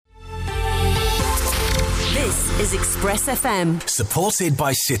is Express FM. Supported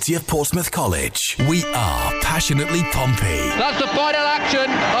by City of Portsmouth College. We are passionately Pompey. That's the final action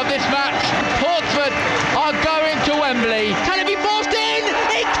of this match. Portsmouth are going to Wembley. Can it be forced in?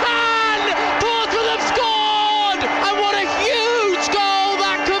 It can! Portsmouth have scored! And what a huge goal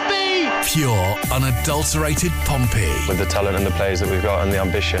that could be! Pure, unadulterated Pompey. With the talent and the players that we've got and the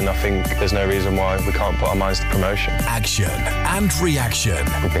ambition, I think there's no reason why we can't put our minds to promotion. Action and reaction.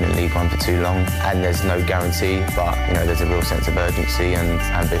 We've been in League One for too long and there's no guarantee, but there's a real sense of urgency and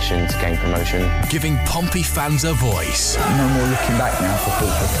ambition to gain promotion. Giving Pompey fans a voice. No more looking back now for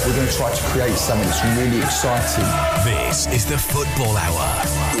football. We're going to try to create something that's really exciting. This is the Football Hour.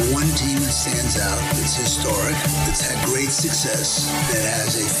 The one team that stands out, that's historic, that's had great success, that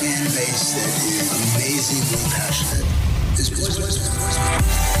has a fan base that is amazingly passionate.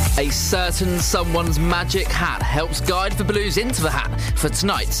 A certain someone's magic hat helps guide the Blues into the hat for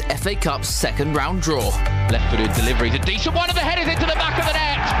tonight's FA Cup second round draw. Left-footed delivery, a decent one, and the head is into the back of the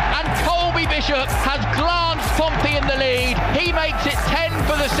net. And Colby Bishop has glanced Pompey in the lead. He makes it 10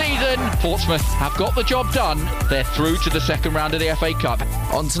 for the season. Portsmouth have got the job done. They're through to the second round of the FA Cup.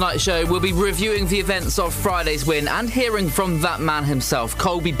 On tonight's show, we'll be reviewing the events of Friday's win and hearing from that man himself,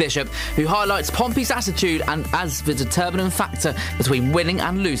 Colby Bishop, who highlights Pompey's attitude and as the determining factor between winning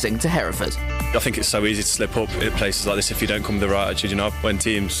and losing to Hereford. I think it's so easy to slip up at places like this if you don't come with the right attitude. When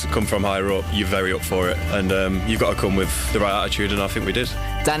teams come from higher up, you're very up for it, and you've got to come with the right attitude, and I think we did.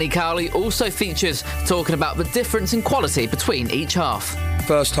 Danny Cowley also features talking about the difference in quality between each half.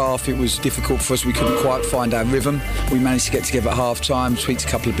 First half it was difficult for us, we couldn't quite find our rhythm. We managed to get together at half time, tweaked a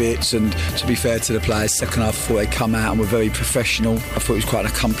couple of bits, and to be fair to the players, second half I thought they'd come out and were very professional. I thought it was quite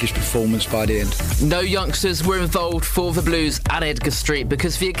an accomplished performance by the end. No youngsters were involved for the Blues at Edgar Street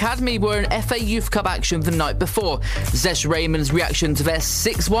because the Academy were in FA Youth Cup action the night before. Zesh Raymond's reaction to their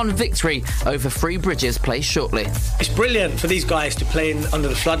 6-1 victory over Three Bridges plays shortly. It's brilliant for these guys to play under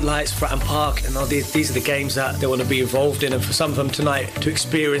the floodlights, Fratton Park, and these are the games that they want to be involved in, and for some of them tonight to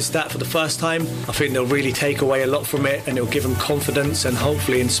experience that for the first time, I think they'll really take away a lot from it, and it'll give them confidence and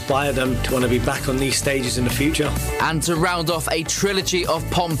hopefully inspire them to want to be back on these stages in the future. And to round off a trilogy of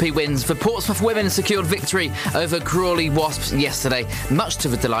Pompey wins, the Portsmouth women secured victory over Crawley Wasps yesterday, much to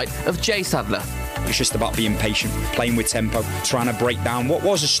the delight of Jay Sadler. It's just about being patient, playing with tempo, trying to break down what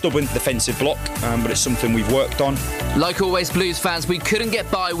was a stubborn defensive block, but it's something we've worked on. Like always, Blues fans, we couldn't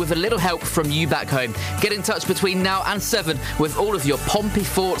get by with a little help from you back home. Get in touch between now and 7 with all of your Pompey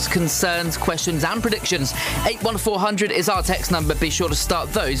thoughts, concerns, questions and predictions. 81400 is our text number. Be sure to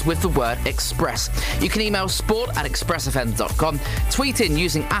start those with the word Express. You can email sport@expressfm.com, tweet in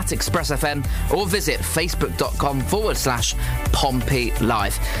using @expressfm, or visit facebook.com/Pompey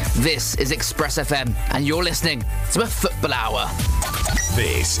Live. This is Express FM, and you're listening to a Football Hour.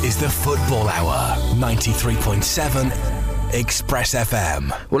 This is the Football Hour, 93.7 Express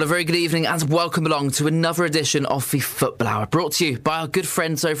FM. Well, a very good evening and welcome along to another edition of the Football Hour, brought to you by our good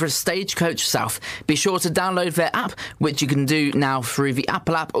friends over at Stagecoach South. Be sure to download their app, which you can do now through the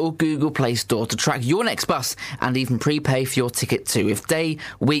Apple app or Google Play Store, to track your next bus and even prepay for your ticket too, with day,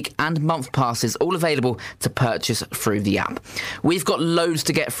 week and month passes all available to purchase through the app. We've got loads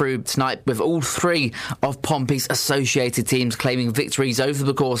to get through tonight, with all three of Pompey's associated teams claiming victories over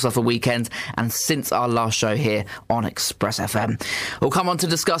the course of the weekend and since our last show here on Express FM. We'll come on to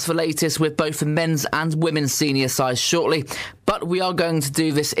discuss the latest with both the men's and women's senior sides shortly, but we are going to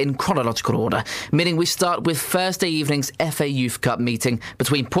do this in chronological order, meaning we start with Thursday evening's FA Youth Cup meeting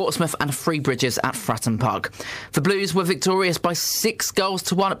between Portsmouth and Three Bridges at Fratton Park. The Blues were victorious by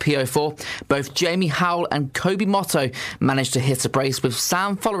 6-1 at PO4. Both Jamie Howell and Kobe Motto managed to hit a brace, with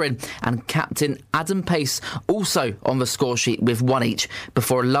Sam Follerin and captain Adam Pace also on the score sheet with one each,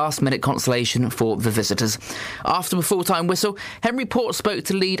 before a last-minute consolation for the visitors. After the full-time whistle, Henry Port spoke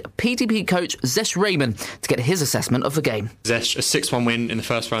to lead PTP coach Zesh Raymond to get his assessment of the game. Zesh, a 6-1 win in the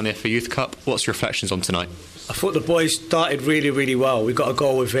first round of the FA Youth Cup. What's your reflections on tonight? I thought the boys started really well. We got a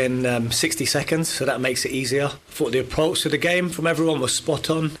goal within 60 seconds, so that makes it easier. I thought the approach to the game from everyone was spot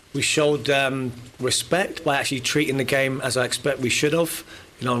on. We showed respect by actually treating the game as I expect we should have.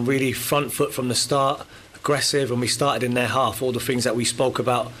 Really front foot from the start, aggressive, and we started in their half. All the things that we spoke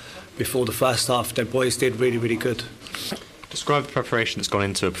about before the first half, the boys did really good. Describe the preparation that's gone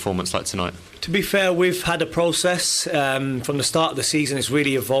into a performance like tonight. To be fair, we've had a process from the start of the season. It's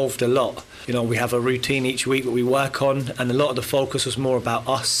really evolved a lot. We have a routine each week that we work on, and a lot of the focus was more about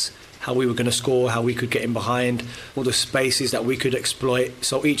us, how we were going to score, how we could get in behind, all the spaces that we could exploit.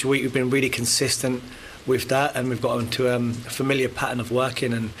 So each week we've been really consistent with that, and we've got into a familiar pattern of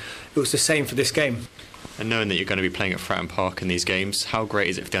working, and it was the same for this game. And knowing that you're going to be playing at Fratton Park in these games, how great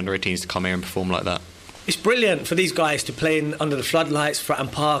is it for the under-18s to come here and perform like that? It's brilliant for these guys to play under the floodlights,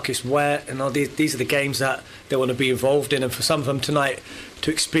 Fratton Park. It's wet, and these are the games that they want to be involved in. And for some of them tonight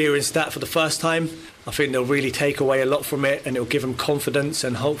to experience that for the first time, I think they'll really take away a lot from it, and it'll give them confidence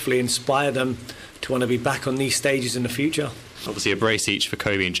and hopefully inspire them to want to be back on these stages in the future. Obviously a brace each for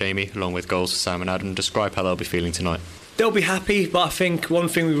Kobe and Jamie, along with goals for Sam and Adam. Describe how they'll be feeling tonight. They'll be happy, but I think one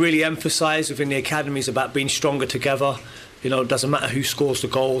thing we really emphasise within the academy is about being stronger together. You know, it doesn't matter who scores the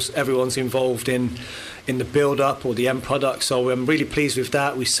goals, everyone's involved in the build-up or the end product. So I'm really pleased with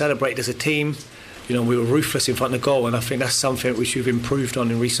that. We celebrated as a team. You know, we were ruthless in front of the goal, and I think that's something which we've improved on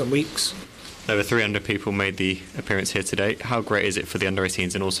in recent weeks. Over 300 people made the appearance here today. How great is it for the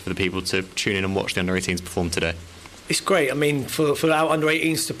under-18s and also for the people to tune in and watch the under-18s perform today? It's great. I mean, for our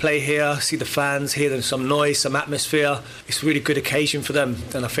under-18s to play here, see the fans, hear them, some noise, some atmosphere, it's a really good occasion for them.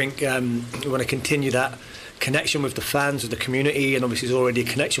 And I think we want to continue that connection with the fans, with the community, and obviously there's already a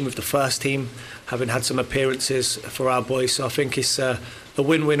connection with the first team, having had some appearances for our boys. So I think it's a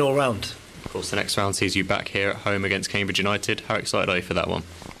win-win all round. Of course, the next round sees you back here at home against Cambridge United. How excited are you for that one?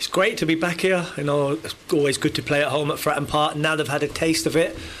 It's great to be back here. You know, it's always good to play at home at Fratton Park. Now they've had a taste of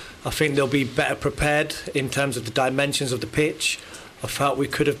it, I think they'll be better prepared in terms of the dimensions of the pitch. I felt we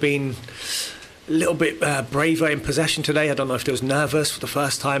could have been a little bit braver in possession today. I don't know if they was nervous for the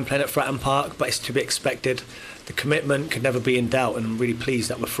first time playing at Fratton Park, but it's to be expected. The commitment could never be in doubt, and I'm really pleased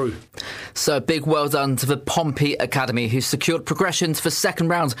that we're through. So a big well done to the Pompey Academy, who secured progression to the second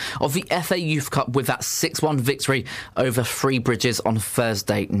round of the FA Youth Cup with that 6-1 victory over Three Bridges on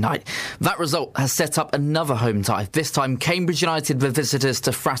Thursday night. That result has set up another home tie. This time Cambridge United were visitors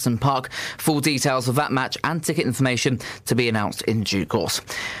to Fratton Park. Full details of that match and ticket information to be announced in due course.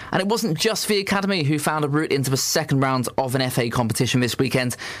 And it wasn't just the Academy who found a route into the second round of an FA competition this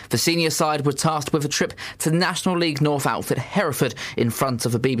weekend. The senior side were tasked with a trip to National League North outfit Hereford in front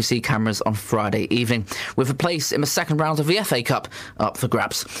of the BBC cameras on Friday evening, with a place in the second round of the FA Cup up for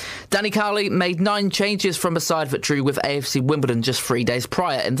grabs. Danny Cowley made 9 changes from a side that drew with AFC Wimbledon just 3 days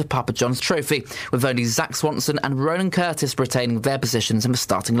prior in the Papa John's Trophy, with only Zach Swanson and Ronan Curtis retaining their positions in the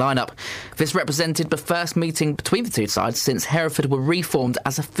starting lineup. This represented the first meeting between the two sides since Hereford were reformed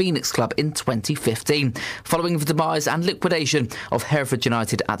as a Phoenix club in 2015, following the demise and liquidation of Hereford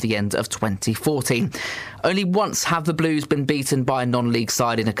United at the end of 2014. Only once have the Blues been beaten by a non-league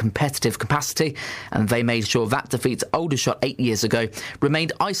side in a competitive capacity, and they made sure that defeat to Aldershot 8 years ago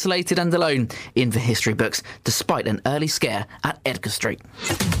remained isolated and alone in the history books, despite an early scare at Edgar Street.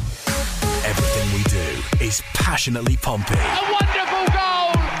 Everything we do is passionately Pompey. A wonderful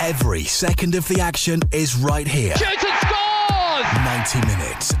goal! Every second of the action is right here. Shoots and scores! 90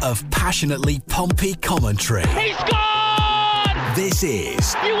 minutes of passionately Pompey commentary. He scored! This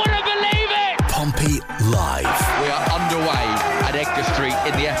is... You wouldn't believe it! Pompey Live. We are underway at Edgar Street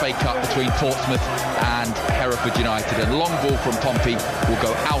in the FA Cup between Portsmouth and Hereford United. And long ball from Pompey will go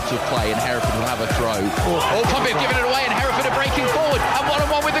out of play and Hereford will have a throw. Oh, Pompey have given it away and Hereford are breaking forward. And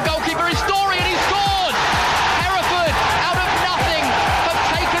one-on-one with the goalkeeper is Story, and he scores! Hereford, out of nothing, have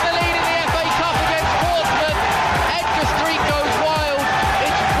taken the lead in the FA Cup against Portsmouth. Edgar Street goes wild.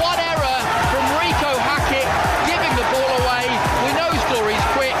 It's one error from Rico Hackett giving the ball away. We know Story's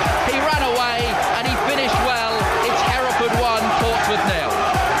quick. He ran away and he finished well. It's Hereford 1, Portsmouth 0.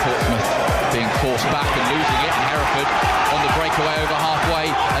 Portsmouth being forced back and losing it, and Hereford on the breakaway over halfway.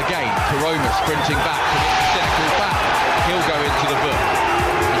 Again, Karoma sprinting back to get the cynical back. He'll go into the book.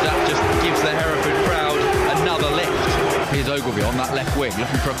 That just gives the Hereford crowd another lift. Here's Ogilvie on that left wing,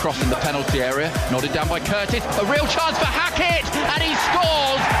 looking for a cross in the penalty area. Nodded down by Curtis. A real chance for Hackett, and he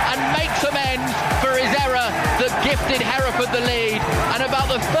scores and makes amends for his error that gifted Hereford the lead. And about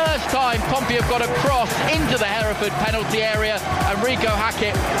the first time Pompey have got a cross into the Hereford penalty area, and Rico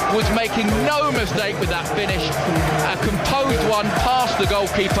Hackett was making no mistake with that finish. A composed one past the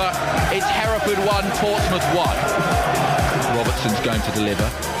goalkeeper. It's Hereford 1, Portsmouth 1. Robertson's going to deliver.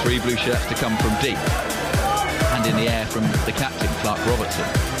 3 blue shirts to come from deep. And in the air from the captain, Clark Robertson.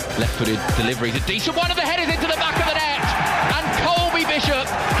 Left-footed delivery. A decent one of the headers into the back of the net. And Colby Bishop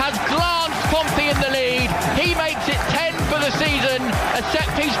has glanced Pompey in the lead. He makes it 10 for the season. A set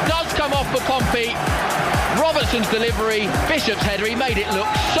piece does come off for Pompey. Robertson's delivery, Bishop's header, he made it look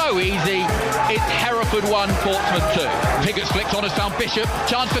so easy. It's Hereford 1, Portsmouth 2. Piggott's flicked on as found Bishop.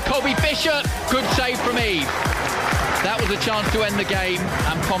 Chance for Colby Bishop. Good save from Eve. That was a chance to end the game,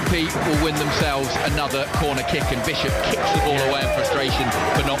 and Pompey will win themselves another corner kick, and Bishop kicks the ball away in frustration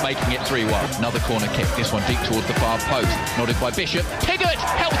for not making it 3-1. Another corner kick, this one deep towards the far post, nodded by Bishop. Piggott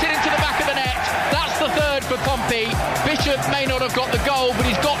helps it into the back of the net. That's the third for Pompey. Bishop may not have got the goal, but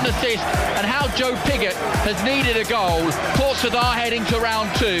he's got an assist, and how Joe Piggott has needed a goal. Portsmouth are heading to round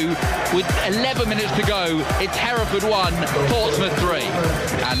 2 with 11 minutes to go. It's Hereford 1, Portsmouth 3.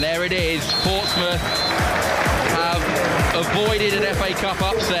 And there it is, Portsmouth have avoided an FA Cup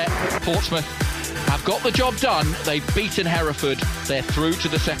upset. Portsmouth have got the job done. They've beaten Hereford. They're through to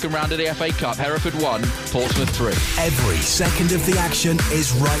the second round of the FA Cup. Hereford 1, Portsmouth 3. Every second of the action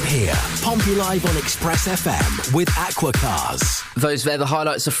is right here. Pompey Live on Express FM with Aqua Cars. Those were the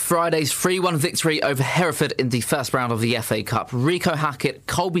highlights of Friday's 3-1 victory over Hereford in the first round of the FA Cup. Rico Hackett,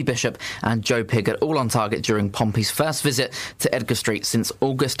 Colby Bishop and Joe Piggott all on target during Pompey's first visit to Edgar Street since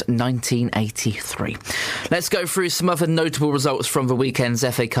August 1983. Let's go through some other notable results from the weekend's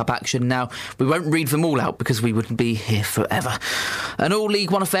FA Cup action. Now, we won't read them all out because we wouldn't be here forever. An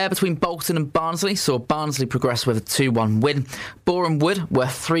all-League One affair between Bolton and Barnsley saw Barnsley progress with a 2-1 win. Boreham Wood were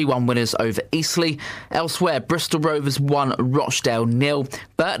 3-1 winners over Eastleigh. Elsewhere, Bristol Rovers 1, Rochdale 0,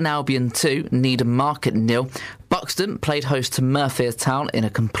 Burton Albion 2, Needham Market 0. Buxton played host to Merthyr Town in a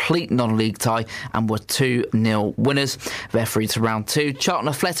complete non-league tie and were 2-0 winners. They're through to round 2. Charlton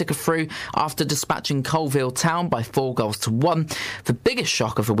Athletic are through after dispatching Colville Town by 4-1. The biggest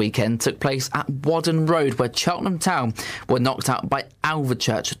shock of the weekend took place at Wadden Road, where Cheltenham Town were knocked out by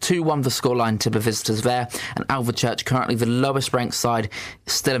Alvechurch. 2-1 the scoreline to the visitors there, and Alvechurch, currently the lowest ranked side,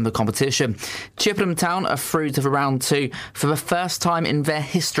 still in the competition. Chippenham Town are through to the round 2 for the first time in their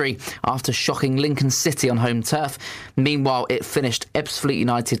history after shocking Lincoln City on home turf. Meanwhile, it finished Ebbsfleet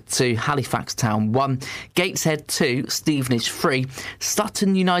United 2, Halifax Town 1, Gateshead 2, Stevenage 3,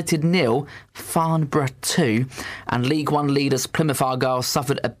 Sutton United 0, Farnborough 2, and League One leaders Plymouth Argyle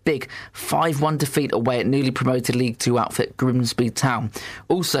suffered a big 5-1 defeat away at newly promoted League Two outfit Grimsby Town.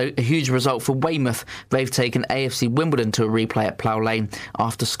 Also, a huge result for Weymouth. They've taken AFC Wimbledon to a replay at Plough Lane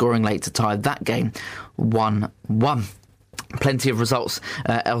after scoring late to tie that game 1-1. Plenty of results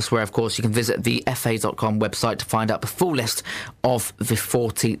elsewhere, of course. You can visit the FA.com website to find out the full list of the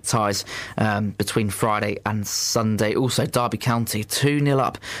 40 ties between Friday and Sunday. Also, Derby County 2-0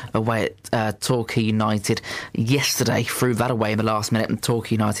 up away at Torquay United yesterday. Threw that away in the last minute, and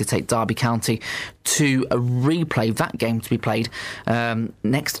Torquay United take Derby County to a replay. That game to be played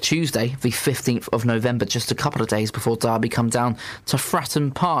next Tuesday, the 15th of November, just a couple of days before Derby come down to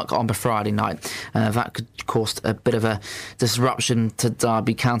Fratton Park on the Friday night. That could cause a bit of a disruption to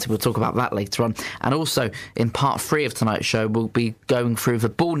Derby County. We'll talk about that later on. And also, in part 3 of tonight's show, we'll be going through the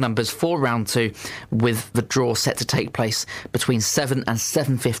ball numbers for round 2, with the draw set to take place between 7 and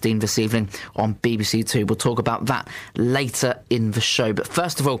 7:15 this evening on BBC Two. We'll talk about that later in the show. But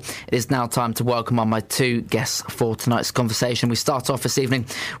first of all, it is now time to welcome on my 2 guests for tonight's conversation. We start off this evening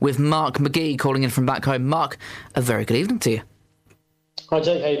with Mark Magee calling in from back home. Mark, a very good evening to you. Hi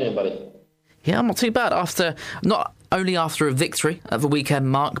Jake, how you doing, buddy? Yeah, I'm not too bad. Not only after a victory at the weekend,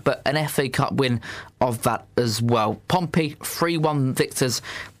 Mark, but an FA Cup win of that as well. Pompey 3-1 victors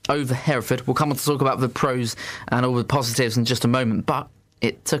over Hereford. We'll come on to talk about the pros and all the positives in just a moment, but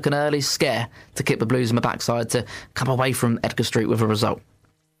it took an early scare to kick the Blues in the backside to come away from Edgar Street with a result.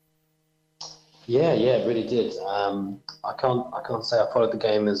 Yeah, it really did. I can't say I followed the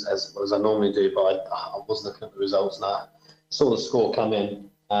game as I normally do, but I was looking at the results and I saw the score come in.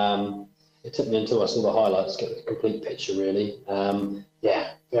 It took me until I saw the highlights to get the complete picture, really.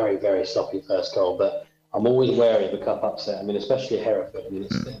 Very, very sloppy first goal, but I'm always wary of a cup upset. I mean, especially Hereford. I mean,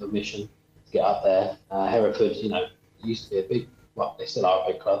 it's a bit of a mission to get up there. Hereford, used to be a big, well, they still are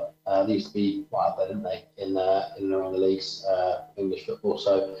a big club. They used to be quite up there, didn't they, in and around the leagues, English football.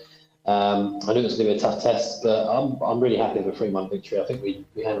 So I knew it was going to be a tough test, but I'm really happy with a 3-1 victory. I think we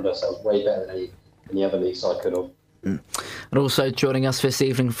handled ourselves way better than any other league side could have. And also joining us this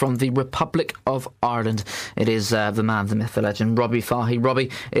evening from the Republic of Ireland, it is the man, the myth, the legend, Robbie Fahy. Robbie,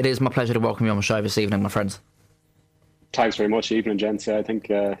 it is my pleasure to welcome you on the show this evening, my friends. Thanks very much, evening, gents. I think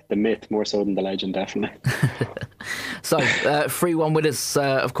the myth more so than the legend, definitely. So, 3-1 winners,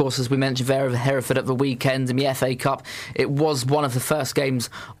 of course, as we mentioned there, of Hereford at the weekend in the FA Cup. It was one of the first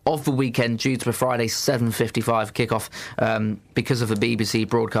games of the weekend due to a Friday 7:55 kickoff because of the BBC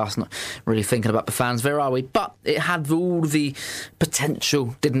broadcast. Not really thinking about the fans, there are we? But it had all the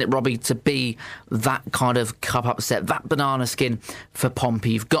potential, didn't it, Robbie, to be that kind of cup upset, that banana skin for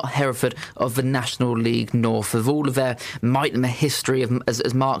Pompey. You've got Hereford of the National League North, of all of their might have a history of,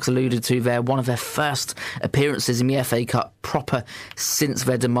 as Mark's alluded to there, one of their first appearances in the FA Cup proper since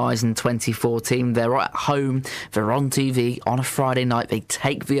their demise in 2014. They're at home, they're on TV on a Friday night, they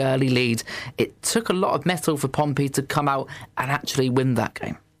take the early lead. It took a lot of mettle for Pompey to come out and actually win that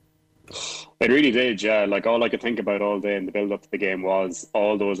game. It really did, yeah. Like, all I could think about all day in the build-up to the game was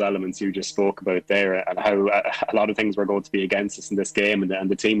all those elements you just spoke about there, and how a lot of things were going to be against us in this game,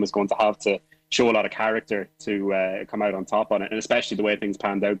 and the team was going to have to show a lot of character to come out on top on it, and especially the way things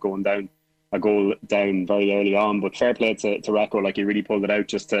panned out, going down a goal down very early on. But fair play to Recco, like, he really pulled it out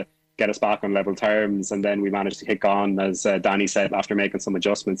just to get us back on level terms, and then we managed to kick on, as Danny said, after making some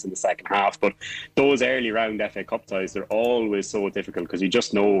adjustments in the second half. But those early round FA Cup ties, they're always so difficult, because you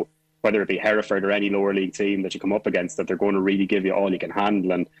just know, whether it be Hereford or any lower league team that you come up against, that they're going to really give you all you can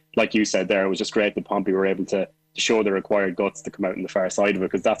handle. And like you said there, it was just great that Pompey were able to show the required guts to come out on the far side of it,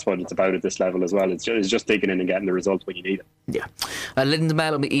 because that's what it's about at this level as well. It's just digging in and getting the result when you need it. Yeah. Linda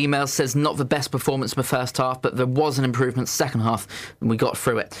Mail on the email says, not the best performance in the first half, but there was an improvement second half and we got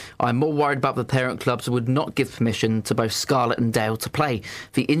through it. I'm more worried about the parent clubs who would not give permission to both Scarlett and Dale to play.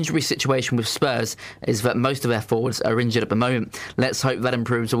 The injury situation with Spurs is that most of their forwards are injured at the moment. Let's hope that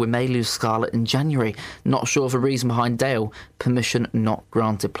improves, or we may lose Scarlett in January. Not sure of the reason behind Dale. Permission not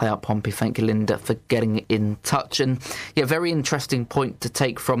granted. Play out Pompey. Thank you, Linda, for getting in touch. And yeah, very interesting point to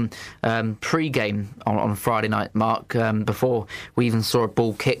take from pre-game on Friday night, Mark. Before we even saw a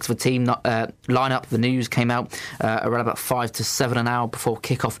ball kicked, the team line-up, the news came out around about 5 to 7 an hour before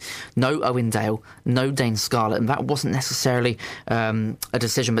kick-off. No Owen Dale, no Dane Scarlett, and that wasn't necessarily a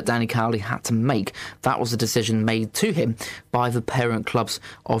decision that Danny Cowley had to make. That was a decision made to him by the parent clubs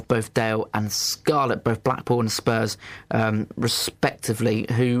of both Dale and Scarlett, both Blackpool and Spurs, respectively,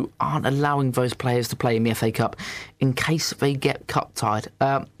 who aren't allowing those players to play in the FA Cup in case they get cup-tied.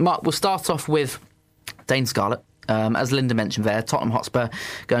 Mark, we'll start off with Dane Scarlett. As Linda mentioned there, Tottenham Hotspur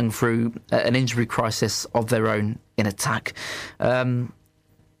going through an injury crisis of their own in attack.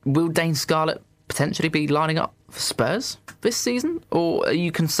 Will Dane Scarlett potentially be lining up for Spurs this season? Or are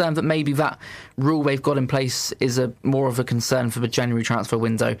you concerned that maybe that rule they've got in place is more of a concern for the January transfer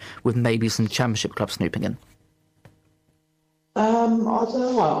window, with maybe some Championship clubs snooping in? I don't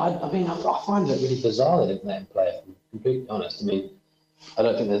know. I mean, I find it really bizarre they didn't let him play, if I'm completely honest. I mean, I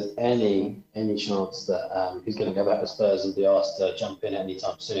don't think there's any chance that he's going to go back to Spurs and be asked to jump in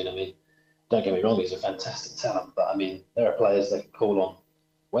anytime soon. I mean, don't get me wrong, he's a fantastic talent, but I mean, there are players they can call on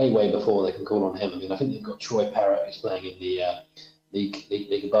way before they can call on him. I mean, I think they've got Troy Parrott, who's playing in the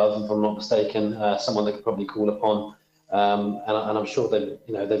league above, if I'm not mistaken, someone they could probably call upon. And I'm sure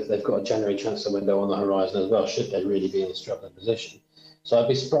they've got a January transfer window on the horizon as well, should they really be in a struggling position. So I'd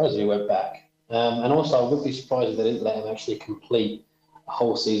be surprised if he went back. And also, I would be surprised if they didn't let him actually complete a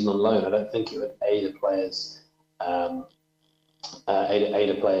whole season on loan. I don't think it would aid a player's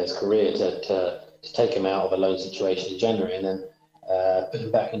career to take him out of a loan situation in January and then put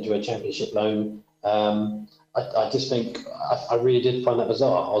him back into a Championship loan. I just think I really did find that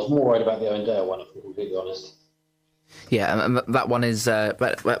bizarre. I was more worried about the Owen Dale one, if I'm completely honest. Yeah, and that one is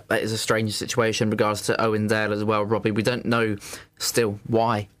that is a strange situation in regards to Owen Dale as well, Robbie. We don't know still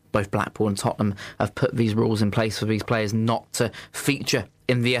why both Blackpool and Tottenham have put these rules in place for these players not to feature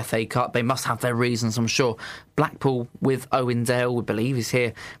in the FA Cup. They must have their reasons, I'm sure. Blackpool with Owen Dale, we believe, is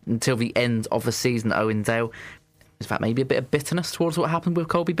here until the end of the season. Owen Dale, is that maybe a bit of bitterness towards what happened with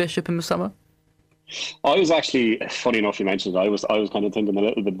Colby Bishop in the summer? I was actually, funny enough you mentioned it, I was kind of thinking a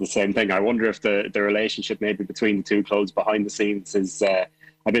little bit the same thing. I wonder if the relationship maybe between the two clubs behind the scenes is a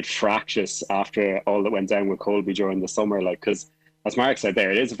bit fractious after all that went down with Colby during the summer. Like, because as Mark said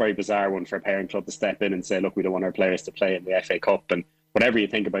there, it is a very bizarre one for a parent club to step in and say, look, we don't want our players to play in the FA Cup. And whatever you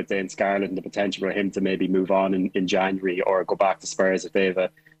think about Dane Scarlett and the potential for him to maybe move on in January or go back to Spurs if they have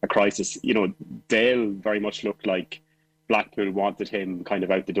a crisis, Dale very much looked like Blackpool wanted him kind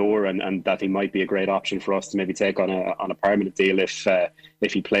of out the door, and that he might be a great option for us to maybe take on a permanent deal if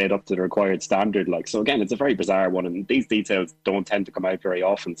he played up to the required standard. Like, so again, it's a very bizarre one, and these details don't tend to come out very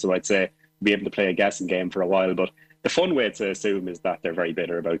often. So I'd say we'll be able to play a guessing game for a while. But the fun way to assume is that they're very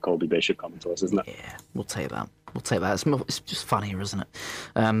bitter about Colby Bishop coming to us, isn't it? Yeah, we'll take that. It's just funnier, isn't it?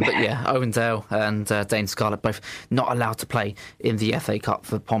 But yeah, Owen Dale and Dane Scarlett both not allowed to play in the FA Cup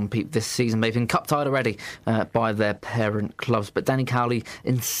for Pompey this season. They've been cup-tied already by their parent clubs. But Danny Cowley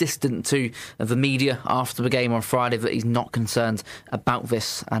insistent to the media after the game on Friday that he's not concerned about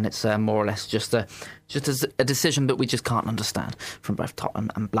this, and it's more or less just Just a decision that we just can't understand from both Tottenham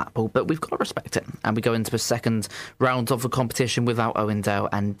and Blackpool, but we've got to respect it. And we go into the second round of the competition without Owen Dale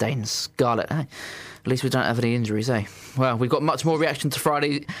and Dane Scarlett. Hey, at least we don't have any injuries, eh? Well, we've got much more reaction to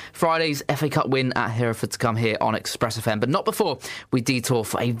Friday's FA Cup win at Hereford to come here on Express FM, but not before we detour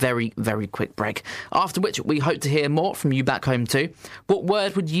for a very, very quick break. After which, we hope to hear more from you back home too. What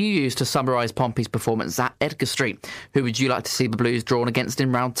word would you use to summarise Pompey's performance at Edgar Street? Who would you like to see the Blues drawn against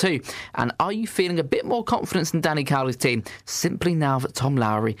in round 2? And are you feeling a bit more confidence in Danny Cowley's team simply now that Tom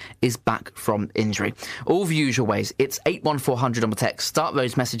Lowery is back from injury? All the usual ways. It's 81400 on the text. Start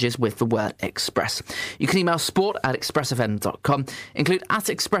those messages with the word Express. You can email sport@expressfm.com, include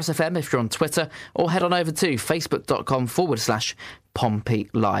 @ExpressFM if you're on Twitter, or head on over to facebook.com/Pompey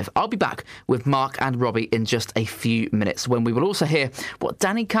Live. I'll be back with Mark and Robbie in just a few minutes, when we will also hear what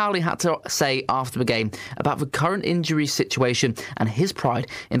Danny Cowley had to say after the game about the current injury situation and his pride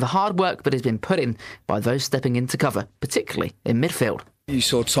in the hard work that has been put in by those stepping into cover, particularly in midfield. You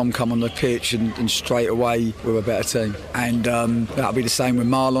saw Tom come on the pitch and straight away we're a better team. And that'll be the same with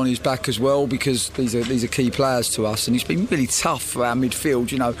Marlon, who's back as well, because these are key players to us. And it's been really tough for our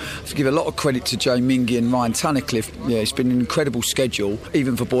midfield. You know, to give a lot of credit to Joe Mingy and Ryan Tunnicliffe. Yeah, it's been an incredible schedule,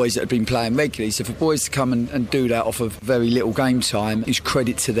 even for boys that have been playing regularly. So for boys to come and do that off of very little game time is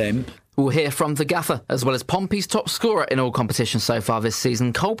credit to them. We'll hear from the gaffer, as well as Pompey's top scorer in all competitions so far this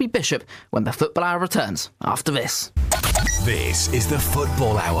season, Colby Bishop, when the Football Hour returns after this. This is the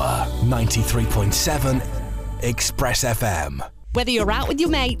Football Hour, 93.7 Express FM. Whether you're out with your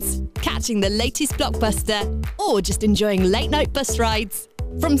mates, catching the latest blockbuster, or just enjoying late-night bus rides,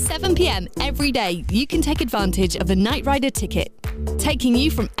 from 7 p.m. every day, you can take advantage of the Night Rider ticket, taking you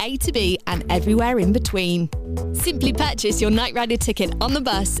from A to B and everywhere in between. Simply purchase your Night Rider ticket on the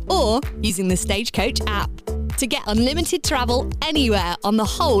bus or using the Stagecoach app to get unlimited travel anywhere on the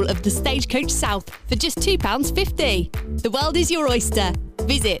whole of the Stagecoach South for just £2.50. The world is your oyster.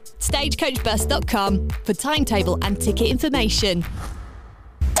 Visit stagecoachbus.com for timetable and ticket information.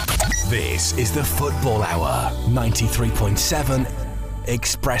 This is the Football Hour, 93.7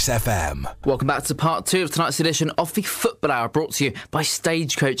 Express FM. Welcome back to part 2 of tonight's edition of the Football Hour, brought to you by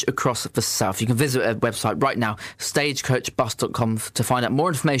Stagecoach across the South. You can visit their website right now, stagecoachbus.com, to find out more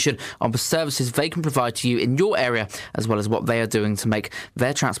information on the services they can provide to you in your area, as well as what they are doing to make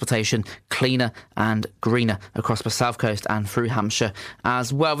their transportation cleaner and greener across the South Coast and through Hampshire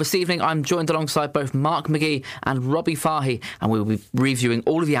as well. This evening, I'm joined alongside both Mark Magee and Robbie Fahy, and we will be reviewing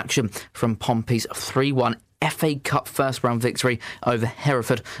all of the action from Pompey's 3-1 FA Cup first round victory over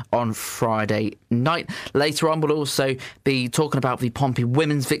Hereford on Friday night. Later on, we'll also be talking about the Pompey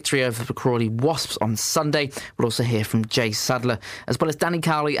women's victory over the Crawley Wasps on Sunday. We'll also hear from Jay Sadler, as well as Danny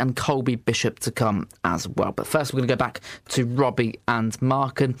Cowley and Colby Bishop to come as well. But first, we're going to go back to Robbie and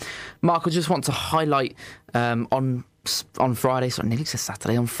Mark. And Mark, I just want to highlight on Friday, sorry, nearly said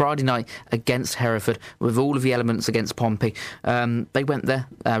Saturday, on Friday night against Hereford, with all of the elements against Pompey. They went there,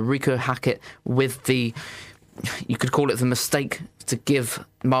 Rico Hackett with the, you could call it the mistake, to give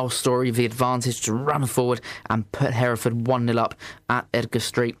Miles Story the advantage to run forward and put Hereford 1-0 up at Edgar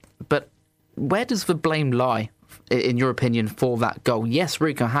Street. But where does the blame lie, in your opinion, for that goal? Yes,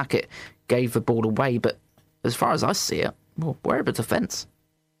 Rico Hackett gave the ball away, but as far as I see it, well, where are the defence?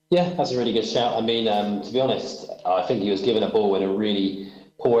 Yeah, that's a really good shout. I mean, to be honest, I think he was given a ball in a really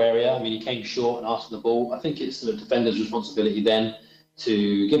poor area. I mean, he came short and asked for the ball. I think it's the defender's responsibility then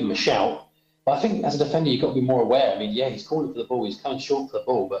to give him a shout. But I think as a defender, you've got to be more aware. I mean, yeah, he's calling for the ball, he's coming short for the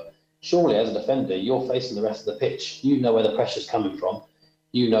ball, but surely as a defender, you're facing the rest of the pitch. You know where the pressure's coming from.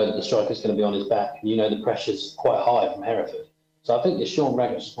 You know that the striker's going to be on his back. And you know the pressure's quite high from Hereford. So I think it's Sean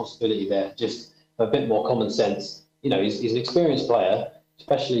Raggett's responsibility there, just a bit more common sense. You know, he's an experienced player,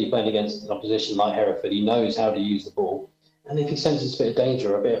 especially playing against an opposition like Hereford. He knows how to use the ball. And if he senses a bit of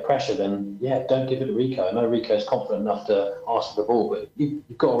danger or a bit of pressure, then, yeah, don't give it to Rico. I know Rico's confident enough to ask for the ball, but you've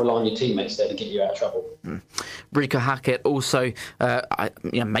got to rely on your teammates there to get you out of trouble. Rico Hackett also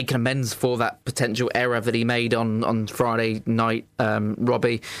making amends for that potential error that he made on Friday night,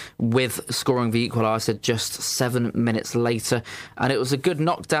 Robbie, with scoring the equaliser just 7 minutes later. And it was a good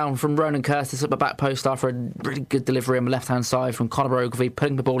knockdown from Ronan Curtis at the back post after a really good delivery on the left-hand side from Conor Ogilvie,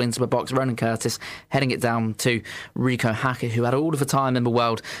 putting the ball into the box. Ronan Curtis heading it down to Rico Hackett, who had all of the time in the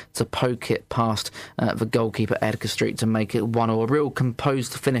world to poke it past the goalkeeper Edgar Street to make it 1-0. A real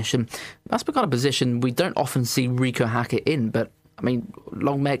composed finish, and that's the kind of position we don't often see Rico Hackett in, but I mean,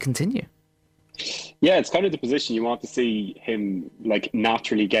 long may it continue. Yeah, it's kind of the position you want to see him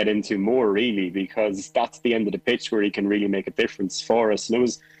naturally get into more, really, because that's the end of the pitch where he can really make a difference for us. And it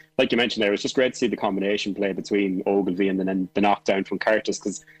was like you mentioned there, it's just great to see the combination play between Ogilvy and then the knockdown from Curtis,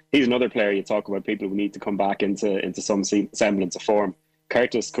 because he's another player you talk about, people who need to come back into some semblance of form.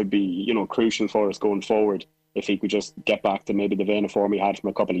 Curtis could be, crucial for us going forward if he could just get back to maybe the vein of form he had from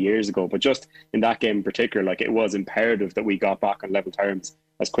a couple of years ago. But just in that game in particular, like, it was imperative that we got back on level terms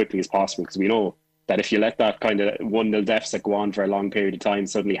as quickly as possible, because we know that if you let that kind of 1-0 deficit go on for a long period of time,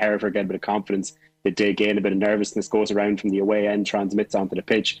 suddenly Hereford get a bit of confidence, they gain a bit of nervousness, goes around from the away end, transmits onto the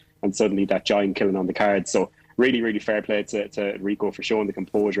pitch, and suddenly that giant killing on the cards. So really, really fair play to Rico for showing the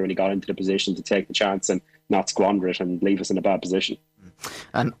composure when he got into the position to take the chance and not squander it and leave us in a bad position.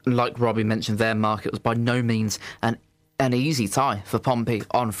 And like Robbie mentioned there, Mark, it was by no means an easy tie for Pompey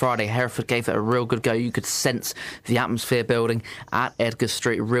on Friday. Hereford gave it a real good go. You could sense the atmosphere building at Edgar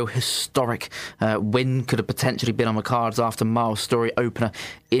Street. A real historic win could have potentially been on the cards after Miles' Story opener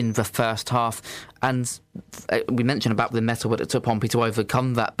in the first half. And we mentioned about the mettle that it took Pompey to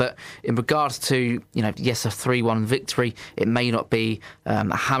overcome that. But in regards to, yes, a 3-1 victory, it may not be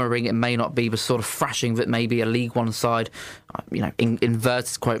a hammering, it may not be the sort of thrashing that maybe a League One side, in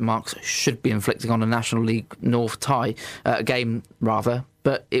inverted quote marks, should be inflicting on a National League North tie game, rather.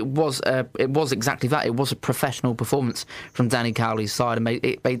 But it was exactly that. It was a professional performance from Danny Cowley's side, and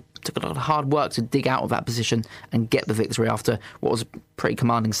they took a lot of hard work to dig out of that position and get the victory after what was a pretty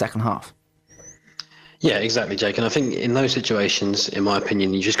commanding second half. Yeah, exactly, Jake. And I think in those situations, in my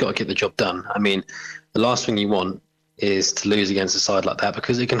opinion, you just got to get the job done. I mean, the last thing you want is to lose against a side like that,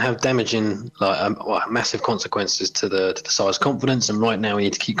 because it can have damaging, massive consequences to the side's confidence. And right now, we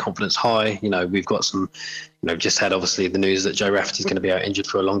need to keep confidence high. We've got some, just had obviously the news that Joe Rafferty's going to be out injured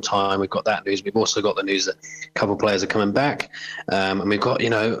for a long time. We've got that news. We've also got the news that a couple of players are coming back, and we've got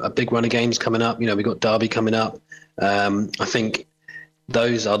a big run of games coming up. We've got Derby coming up. I think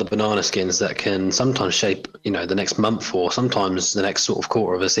those are the banana skins that can sometimes shape, the next month or sometimes the next sort of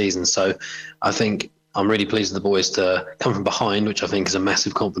quarter of a season. So I think I'm really pleased with the boys to come from behind, which I think is a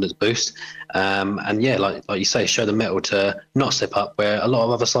massive confidence boost. And yeah, like you say, show the mettle to not step up where a lot of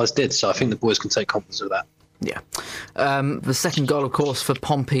other sides did. So I think the boys can take confidence of that. Yeah. The second goal, of course, for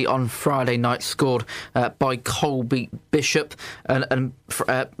Pompey on Friday night, scored by Colby Bishop. And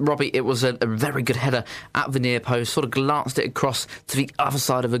Robbie, it was a very good header at the near post, sort of glanced it across to the other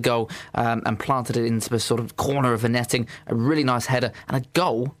side of the goal and planted it into the sort of corner of the netting. A really nice header and a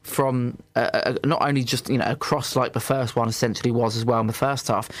goal from not only just, a cross like the first one essentially was as well in the first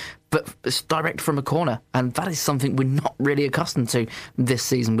half, but it's direct from a corner, and that is something we're not really accustomed to this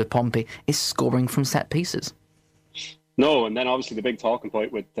season with Pompey, is scoring from set pieces. No, and then obviously the big talking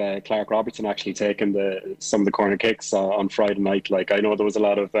point with Clark Robertson actually taking some of the corner kicks on Friday night. Like, I know there was a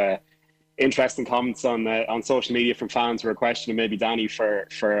lot of interesting comments on social media from fans who were questioning maybe Danny for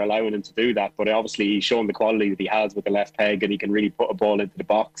allowing him to do that, but obviously he's shown the quality that he has with the left peg, and he can really put a ball into the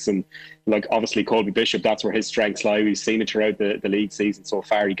box. And like, obviously Colby Bishop, that's where his strengths lie. We've seen it throughout the league season so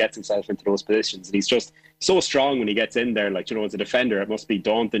far. He gets himself into those positions, and he's just so strong when he gets in there. Like, as a defender, it must be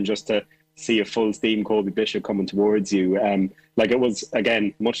daunting just to see a full steam Colby Bishop coming towards you. Like, it was,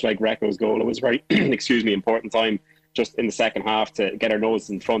 again, much like Recco's goal, it was very important time just in the second half to get our noses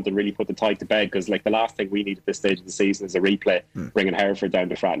in front and really put the tie to bed, because like the last thing we need at this stage of the season is a replay bringing Hereford down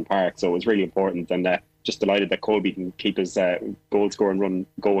to Fratton Park. So it was really important, and just delighted that Colby can keep his goal scoring run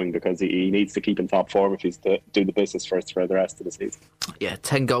going, because he needs to keep in top form if he's to do the business for the rest of the season. Yeah,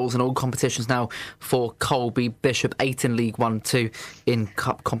 10 goals in all competitions now for Colby Bishop, 8 in League 1, 2 in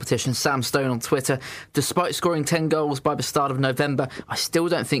Cup competition. Sam Stone on Twitter: despite scoring 10 goals by the start of November, I still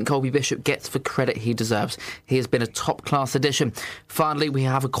don't think Colby Bishop gets the credit he deserves. He has been a top-class addition. Finally, we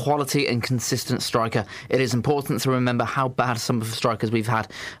have a quality and consistent striker. It is important to remember how bad some of the strikers we've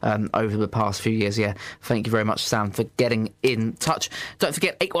had over the past few years. Yeah, thank you very much, Sam, for getting in touch. Don't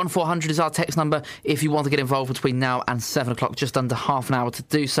forget, 81400 is our text number if you want to get involved between now and 7 o'clock, just under half an hour to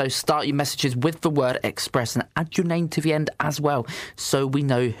do so. Start your messages with the word Express and add your name to the end as well, so we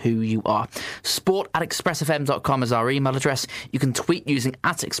know who you are. sport@expressfm.com is our email address. You can tweet using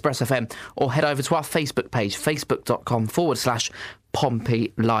 @expressfm or head over to our Facebook page,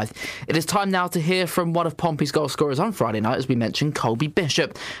 facebook.com/Pompey Live. It is time now to hear from one of Pompey's goal scorers on Friday night, as we mentioned, Colby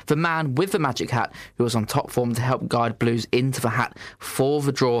Bishop, the man with the magic hat who was on top form to help guide Blues into the hat for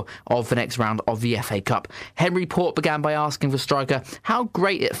the draw of the next round of the FA Cup. Henry Port began by asking the striker how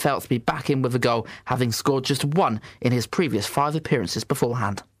great it felt to be back in with a goal, having scored just one in his previous 5 appearances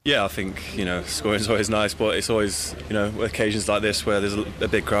beforehand. Yeah, I think, scoring is always nice, but it's always, occasions like this where there's a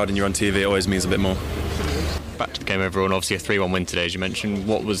big crowd and you're on TV, it always means a bit more. Back to the game overall, and obviously a 3-1 win today, as you mentioned.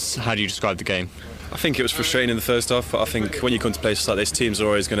 How do you describe the game? I think it was frustrating in the first half, but I think when you come to places like this, teams are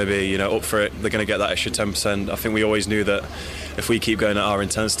always going to be, up for it. They're going to get that extra 10%. I think we always knew that if we keep going at our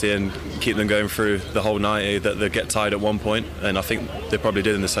intensity and keep them going through the whole 90, that they'd get tired at one point, and I think they probably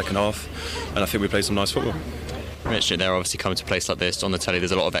did in the second half, and I think we played some nice football. You mentioned it there, obviously coming to a place like this, on the telly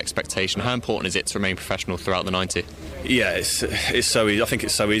there's a lot of expectation. How important is it to remain professional throughout the 90? Yeah, it's so easy. I think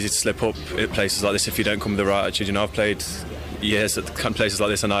it's so easy to slip up at places like this if you don't come with the right attitude. I've played years at places like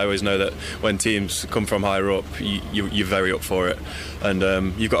this, and I always know that when teams come from higher up, you're very up for it, and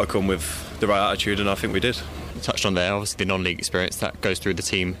you've got to come with the right attitude, and I think we did. You touched on there, obviously the non-league experience that goes through the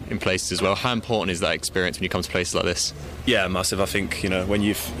team in places as well. How important is that experience when you come to places like this? Yeah, massive. I think when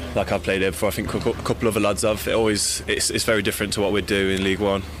I've played here before, I think a couple of other lads have. It's very different to what we do in League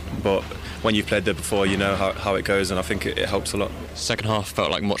One, but when you've played there before, you know how it goes, and I think it helps a lot. Second half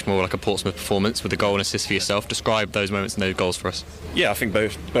felt like much more like a Portsmouth performance with a goal and assist for yourself. Describe those moments and those goals for us. Yeah, I think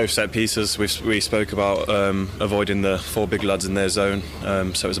both set pieces. We spoke about avoiding the four big lads in their zone, so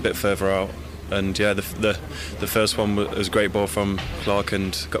it was a bit further out. And yeah, the first one was a great ball from Clark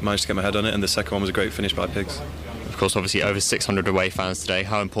and managed to get my head on it, and the second one was a great finish by Pigs. Of course, obviously over 600 away fans today.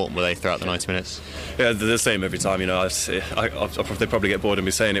 How important were they throughout the 90 minutes? Yeah, they're the same every time. They probably get bored of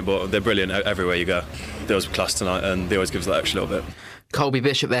me saying it, but they're brilliant everywhere you go. There was class tonight, and they always give us that extra little bit. Colby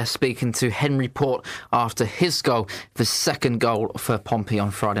Bishop there speaking to Henry Port after his goal. The second goal for Pompey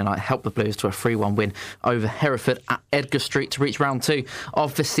on Friday night helped the Blues to a 3-1 win over Hereford at Edgar Street to reach round 2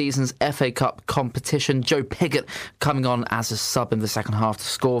 of this season's FA Cup competition. Joe Pigott coming on as a sub in the second half to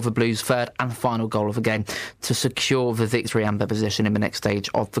score the Blues' third and final goal of the game to secure the victory and their position in the next stage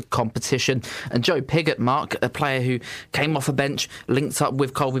of the competition. And Joe Pigott, Mark, a player who came off a bench, linked up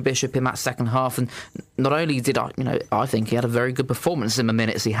with Colby Bishop in that second half, and not only did I think he had a very good performance in the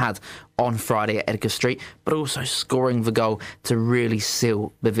minutes he had on Friday at Edgar Street, but also scoring the goal to really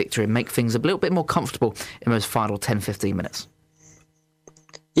seal the victory and make things a little bit more comfortable in those final 10-15 minutes.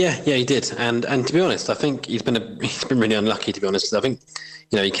 Yeah, he did, and to be honest, I think he's been really unlucky. To be honest, I think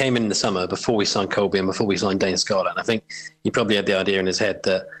he came in the summer before we signed Colby and before we signed Dane Scarlett, and I think he probably had the idea in his head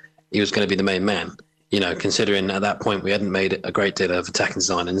that he was going to be the main man. Considering at that point we hadn't made a great deal of attacking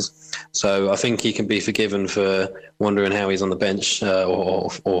signings. So I think he can be forgiven for wondering how he's on the bench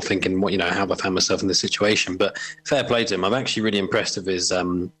or thinking, how have I found myself in this situation? But fair play to him. I'm actually really impressed with his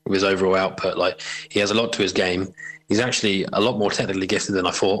overall output. Like, he has a lot to his game. He's actually a lot more technically gifted than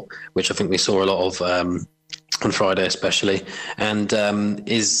I thought, which I think we saw a lot of on Friday especially. And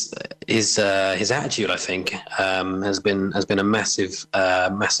his attitude, I think, has been a massive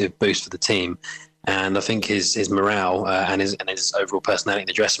boost for the team. And I think his morale and his overall personality in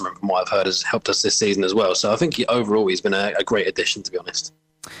the dressing room, from what I've heard, has helped us this season as well. So I think overall he's been a great addition, to be honest.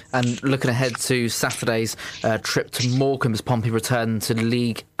 And looking ahead to Saturday's trip to Morecambe as Pompey return to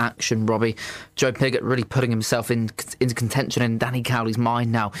league action, Robbie, Joe Pigott really putting himself into contention in Danny Cowley's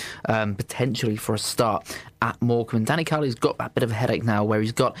mind now, potentially for a start at Morecambe. And Danny Cowley's got that bit of a headache now, where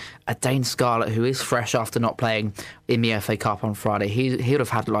he's got a Dane Scarlett who is fresh after not playing in the FA Cup on Friday. He would have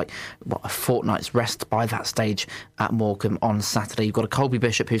had a fortnight's rest by that stage at Morecambe on Saturday. You've got a Colby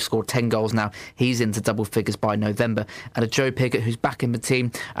Bishop who's scored 10 goals now. He's into double figures by November. And a Joe Pigott who's back in the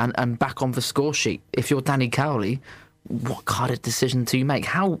team and back on the score sheet. If you're Danny Cowley, what kind of decision do you make?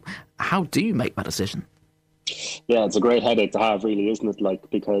 How do you make that decision? Yeah, it's a great headache to have, really, isn't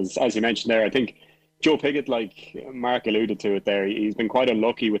it? Because as you mentioned there, I think Joe Pigott, like Mark alluded to it there, he's been quite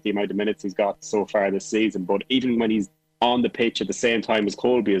unlucky with the amount of minutes he's got so far this season. But even when he's on the pitch at the same time as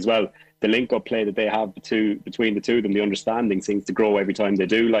Colby as well, the link-up play that they have between the two of them, the understanding seems to grow every time they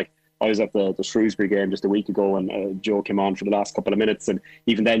do. I was at the Shrewsbury game just a week ago, and Joe came on for the last couple of minutes, and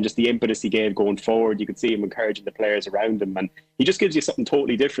even then, just the impetus he gave going forward, you could see him encouraging the players around him, and he just gives you something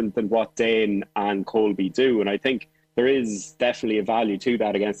totally different than what Dane and Colby do. And I think there is definitely a value to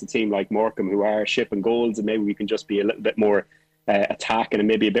that against a team like Morecambe, who are shipping goals, and maybe we can just be a little bit more attacking and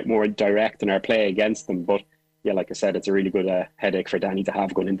maybe a bit more direct in our play against them. But yeah, like I said, it's a really good headache for Danny to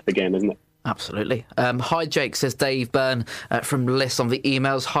have going into the game, isn't it? Absolutely. Hi, Jake, says Dave Byrne from Liss on the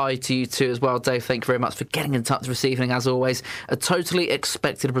emails. Hi to you too as well, Dave. Thank you very much for getting in touch this evening, as always. A totally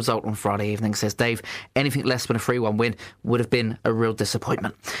expected result on Friday evening, says Dave. Anything less than a 3-1 win would have been a real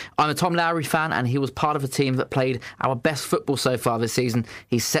disappointment. I'm a Tom Lowery fan, and he was part of a team that played our best football so far this season.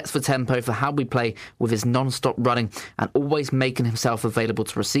 He sets the tempo for how we play with his non-stop running and always making himself available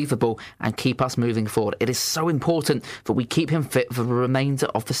to receive the ball and keep us moving forward. It is so important that we keep him fit for the remainder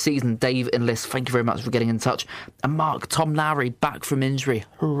of the season. Dave in list. Thank you very much for getting in touch. And Mark, Tom Lowery back from injury.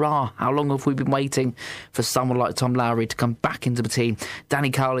 Hurrah! How long have we been waiting for someone like Tom Lowery to come back into the team? Danny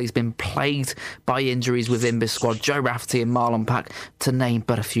Cowley's been plagued by injuries within this squad. Joe Rafferty and Marlon Pack, to name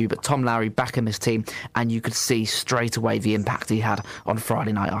but a few. But Tom Lowery back in this team, and you could see straight away the impact he had on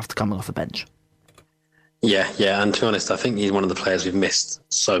Friday night after coming off the bench. Yeah, and to be honest, I think he's one of the players we've missed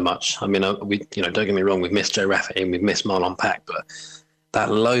so much. I mean, don't get me wrong, we've missed Joe Rafferty and we've missed Marlon Pack, but that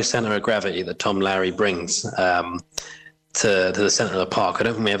low centre of gravity that Tom Lowery brings to the centre of the park, I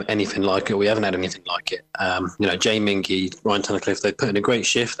don't think we have anything like it. We haven't had anything like it. Jay Mingy, Ryan Tunnicliffe, they've put in a great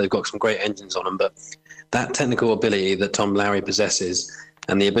shift. They've got some great engines on them, but that technical ability that Tom Lowery possesses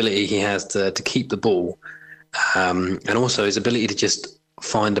and the ability he has to keep the ball, and also his ability to just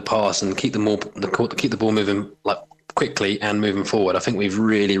find a pass and keep the ball moving like quickly and moving forward. I think we've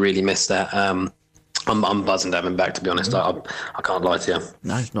really, really missed that. I'm buzzing to have him back, to be honest. I can't lie to you.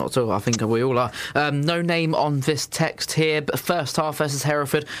 No, not at all. I think we all are. No name on this text here, but first half versus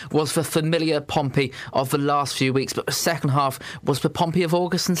Hereford was for familiar Pompey of the last few weeks, but the second half was for Pompey of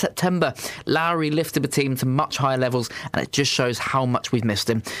August and September. Lowery lifted the team to much higher levels, and it just shows how much we've missed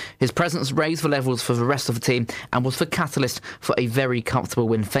him. His presence raised the levels for the rest of the team and was the catalyst for a very comfortable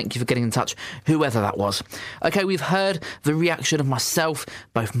win. Thank you for getting in touch, whoever that was. OK, we've heard the reaction of myself,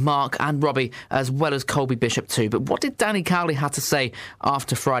 both Mark and Robbie, as well as Colby Bishop too. But what did Danny Cowley have to say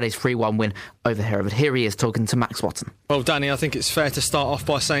after Friday's 3-1 win over Hereford? Here he is talking to Max Watson. Well, Danny, I think it's fair to start off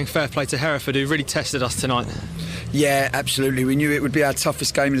by saying fair play to Hereford, who really tested us tonight. Yeah, absolutely. We knew it would be our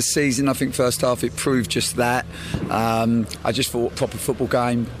toughest game of the season. I think first half it proved just that. I just thought proper football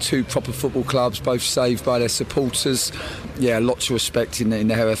game, two proper football clubs, both saved by their supporters. Yeah, lots of respect in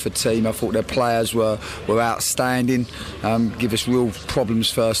the Hereford team. I thought their players were outstanding. Give us real problems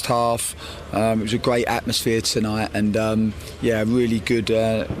first half. It was a great atmosphere tonight, and really good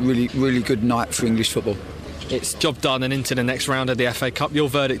night for English football. It's job done and into the next round of the FA Cup. Your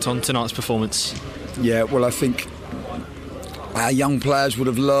verdict on tonight's performance? Yeah, well, I think our young players would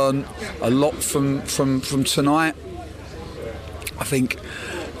have learned a lot from tonight. I think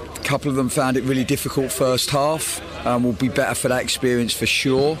a couple of them found it really difficult first half. Will be better for that experience for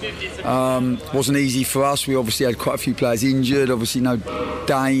sure. Wasn't easy for us. We obviously had quite a few players injured. Obviously no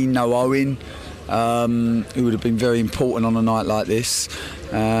Dane, no Owen, who would have been very important on a night like this.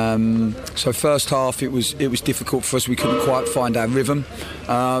 So first half it was difficult for us. We couldn't quite find our rhythm.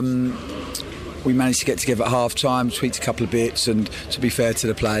 We managed to get together at half time, tweaked a couple of bits, and to be fair to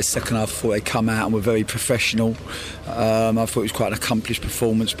the players, second half before they come out and were very professional. I thought it was quite an accomplished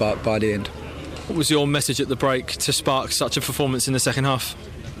performance by the end. What was your message at the break to spark such a performance in the second half?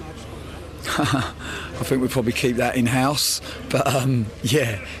 I think we'll probably keep that in-house, but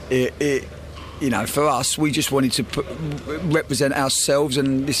for us, we just wanted to represent ourselves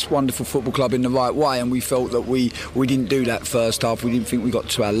and this wonderful football club in the right way, and we felt that we didn't do that first half. We didn't think we got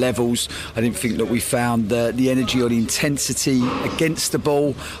to our levels. I didn't think that we found the energy or the intensity against the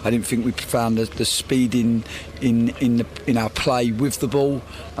ball. I didn't think we found the speed in our play with the ball,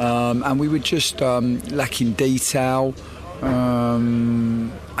 and we were just lacking detail.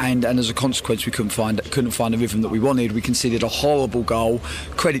 And as a consequence, we couldn't find the rhythm that we wanted. We conceded a horrible goal.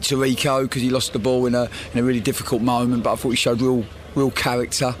 Credit to Rico because he lost the ball in a really difficult moment, but I thought he showed real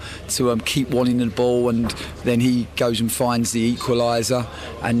character to keep wanting the ball, and then he goes and finds the equaliser.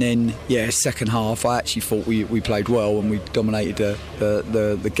 And then second half I actually thought we played well and we dominated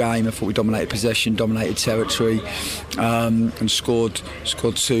the game. I thought we dominated possession, dominated territory, and scored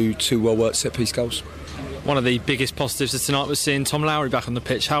two well worked set piece goals. One of the biggest positives of tonight was seeing Tom Lowery back on the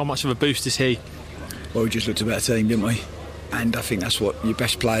pitch. How much of a boost is he? Well, we just looked a better team, didn't we? And I think that's what your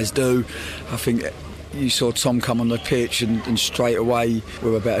best players do. I think you saw Tom come on the pitch and straight away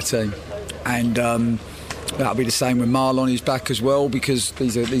we're a better team. And that'll be the same when Marlon is back as well, because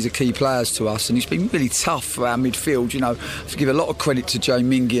these are key players to us, and it's been really tough for our midfield. I have to give a lot of credit to Joe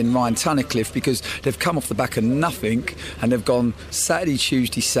Mingy and Ryan Tunnicliffe, because they've come off the back of nothing and they've gone Saturday,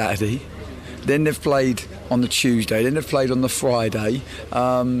 Tuesday, Saturday. Then they've played on the Tuesday, then they've played on the Friday.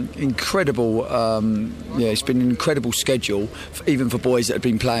 Incredible, it's been an incredible schedule, even for boys that have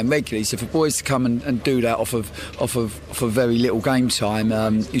been playing regularly. So for boys to come and do that off of very little game time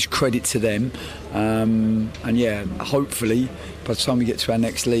is credit to them. Hopefully by the time we get to our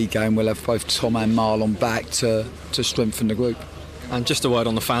next league game, we'll have both Tom and Marlon back to strengthen the group. And just a word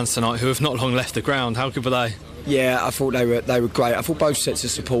on the fans tonight, who have not long left the ground. How good were they? Yeah, I thought they were great. I thought both sets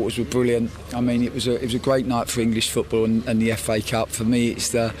of supporters were brilliant. I mean, it was a great night for English football and the FA Cup. For me, it's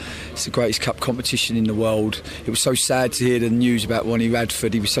the greatest cup competition in the world. It was so sad to hear the news about Ronnie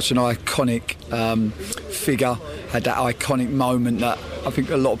Radford. He was such an iconic figure. Had that iconic moment that I think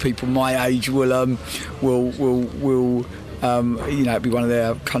a lot of people my age will it'd be one of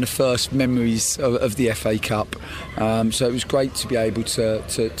their kind of first memories of the FA Cup. So it was great to be able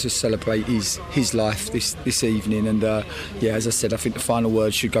to celebrate his life this evening. And as I said, I think the final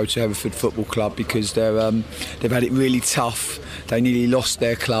word should go to Hereford Football Club, because they've had it really tough. They nearly lost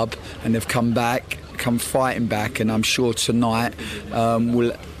their club and they've come fighting back, and I'm sure tonight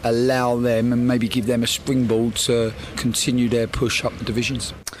will allow them and maybe give them a springboard to continue their push up the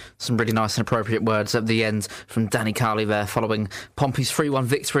divisions. Some really nice and appropriate words at the end from Danny Carley there, following Pompey's 3-1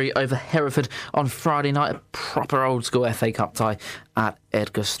 victory over Hereford on Friday night. A proper old school FA Cup tie at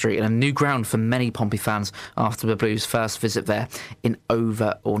Edgar Street, and a new ground for many Pompey fans after the Blues' first visit there in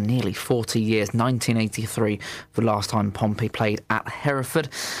over or nearly 40 years. 1983, the last time Pompey played at Hereford.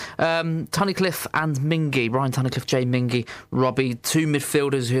 Tunnicliffe and Mingy, Ryan Tunnicliffe, Jay Mingy, Robbie, two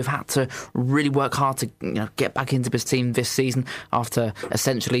midfielders who have had to really work hard to get back into this team this season after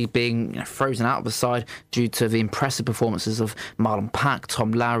essentially being frozen out of the side due to the impressive performances of Marlon Pack,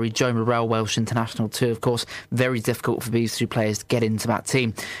 Tom Lowery, Joe Morrell, Welsh international too, of course. Very difficult for these two players to get into that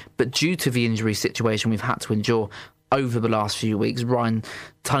team. But due to the injury situation we've had to endure over the last few weeks, Ryan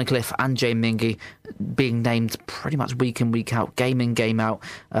Tunnicliffe and Jay Mingy being named pretty much week in, week out, game in, game out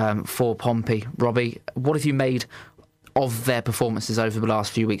for Pompey. Robbie, what have you made of their performances over the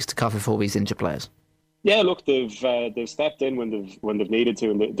last few weeks to cover for these injured players? Yeah, look, they've stepped in when they've needed to,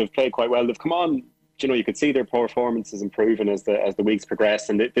 and they've played quite well. They've come on. You could see their performances improving as the weeks progress,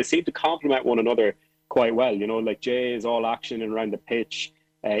 and they seem to complement one another quite well. Like Jay is all action and around the pitch.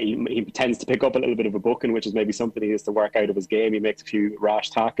 He tends to pick up a little bit of a booking, which is maybe something he has to work out of his game. He makes a few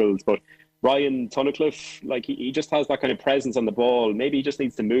rash tackles, but Ryan Tunnicliffe, like he just has that kind of presence on the ball. Maybe he just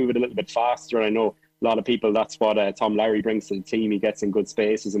needs to move it a little bit faster. And I know a lot of people, that's what Tom Lowery brings to the team. He gets in good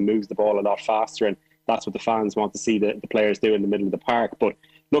spaces and moves the ball a lot faster, and that's what the fans want to see the players do in the middle of the park. But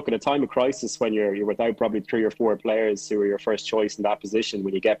look, at a time of crisis, when you're without probably 3 or 4 players who are your first choice in that position,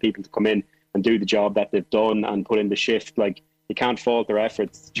 when you get people to come in and do the job that they've done and put in the shift, like, you can't fault their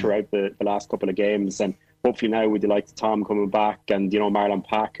efforts throughout the last couple of games. And hopefully now, with the likes of Tom coming back and Marlon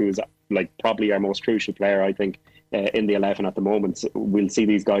Pack, who's like probably our most crucial player, I think, in the 11 at the moment, we'll see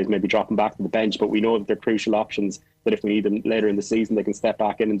these guys maybe dropping back to the bench, but we know that they're crucial options that if we need them later in the season, they can step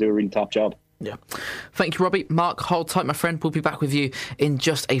back in and do a really top job. Yeah. Thank you, Robbie. Mark, hold tight, my friend. We'll be back with you in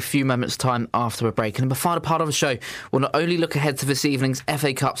just a few moments' time after a break. And in the final part of the show, we'll not only look ahead to this evening's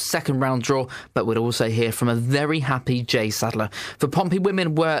FA Cup second round draw, but we'll also hear from a very happy Jay Sadler. The Pompey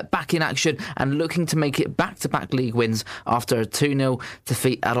women were back in action and looking to make it back-to-back league wins after a 2-0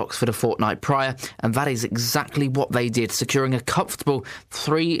 defeat at Oxford a fortnight prior. And that is exactly what they did, securing a comfortable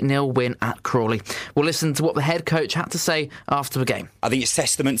 3-0 win at Crawley. We'll listen to what the head coach had to say after the game. I think it's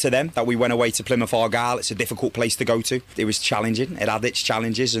testament to them that we went away to Plymouth Argyle. It's a difficult place to go to. It was challenging. It had its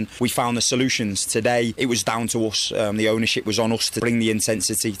challenges, and we found the solutions. Today, it was down to us. The ownership was on us to bring the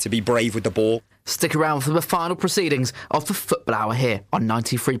intensity, to be brave with the ball. Stick around for the final proceedings of the Football Hour here on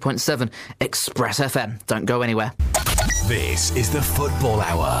 93.7 Express FM. Don't go anywhere. This is the Football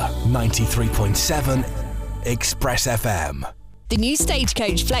Hour, 93.7 Express FM. The new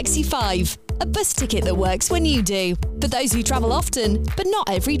Stagecoach Flexi 5, a bus ticket that works when you do, for those who travel often, but not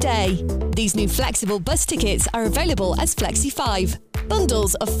every day. These new flexible bus tickets are available as Flexi 5,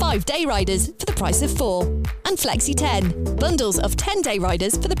 bundles of 5-day riders for the price of 4, and Flexi 10, bundles of 10-day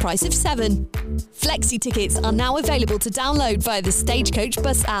riders for the price of 7. Flexi tickets are now available to download via the Stagecoach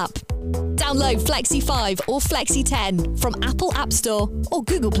Bus app. Download Flexi 5 or Flexi 10 from Apple App Store or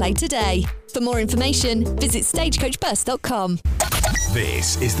Google Play today. For more information, visit stagecoachbus.com.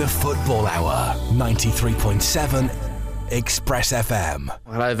 This is the Football Hour, 93.7 Express FM.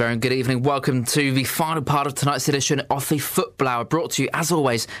 Hello there and good evening. Welcome to the final part of tonight's edition of the Football Hour, brought to you, as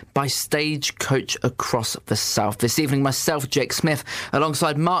always, by Stagecoach across the South. This evening, myself, Jake Smith,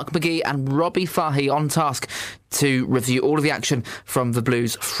 alongside Mark Magee and Robbie Fahy on task to review all of the action from the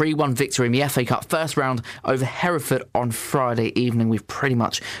Blues' 3-1 victory in the FA Cup first round over Hereford on Friday evening. We've pretty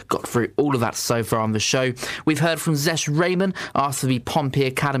much got through all of that so far on the show. We've heard from Zesh Raymond after the Pompey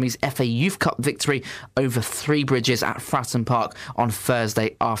Academy's FA Youth Cup victory over Three Bridges at Fratton Park on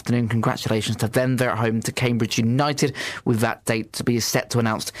Thursday afternoon. Congratulations to them. They're at home to Cambridge United, with that date to be set to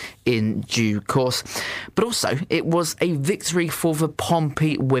announced in due course. But also, it was a victory for the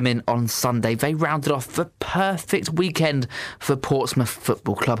Pompey women on Sunday. They rounded off the perfect perfect weekend for Portsmouth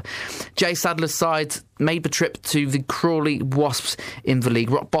Football Club. Jay Sadler's side made the trip to the Crawley Wasps in the league,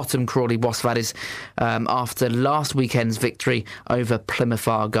 rock bottom Crawley Wasps, that is, after last weekend's victory over Plymouth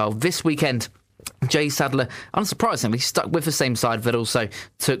Argyle. This weekend, Jay Sadler, unsurprisingly, stuck with the same side that also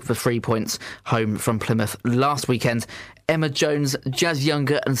took the 3 points home from Plymouth last weekend. Emma Jones, Jazz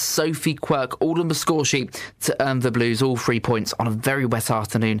Younger and Sophie Quirk all on the score sheet to earn the Blues all 3 points on a very wet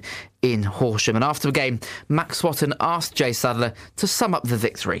afternoon in Horsham. And after the game, Max Swatton asked Jay Sadler to sum up the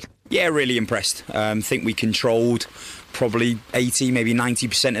victory. Yeah, really impressed. Think we controlled probably 80, maybe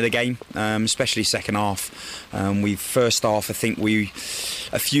 90% of the game, especially second half. First half, I think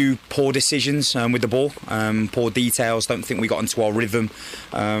a few poor decisions with the ball, poor details. Don't think we got into our rhythm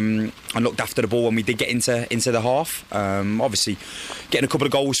and looked after the ball when we did get into the half. Obviously, getting a couple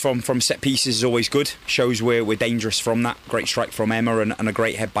of goals from set pieces is always good. Shows we're dangerous from that. Great strike from Emma and a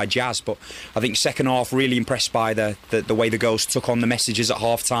great head by Jazz. But I think second half, really impressed by the way the girls took on the messages at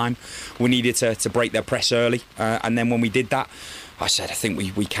half time. We needed to break their press early, and then when we did that, I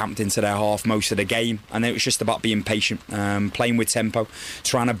think we camped into their half most of the game, and it was just about being patient, playing with tempo,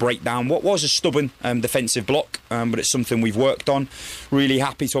 trying to break down what was a stubborn defensive block, but it's something we've worked on. Really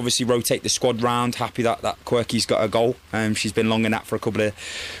happy to obviously rotate the squad round. Happy that Quirky's got a goal. She's been long in that for a couple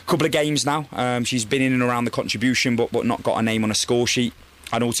of games now. She's been in and around the contribution, but not got a name on a score sheet,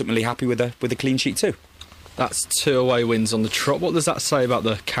 and ultimately happy with a clean sheet too. That's 2 away wins on the trot. What does that say about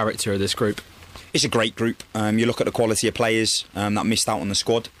the character of this group? It's a great group. You look at the quality of players that missed out on the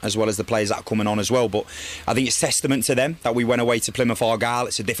squad, as well as the players that are coming on as well. But I think it's testament to them that we went away to Plymouth Argyle.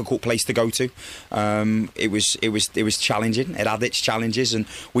 It's a difficult place to go to. It was challenging. It had its challenges, and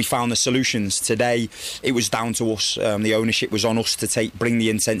we found the solutions. Today, it was down to us. The ownership was on us to bring the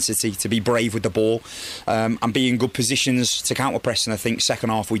intensity, to be brave with the ball, and be in good positions to counter press. And I think second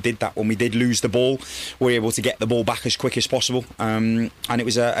half we did that. When we did lose the ball, we were able to get the ball back as quick as possible. And it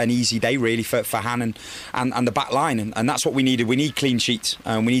was an easy day really for Han and the back line, and that's what we needed. We need clean sheets.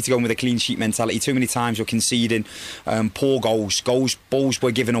 We need to go in with a clean sheet mentality. Too many times we're conceding poor goals. Balls were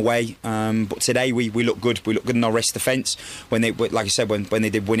given away, but today we look good. We look good in our rest defence. When they, like I said, when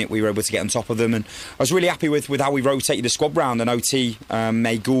they did win it, we were able to get on top of them, and I was really happy with how we rotated the squad round. And OT,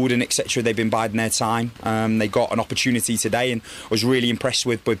 May Goulden, etc. They've been biding their time. They got an opportunity today, and I was really impressed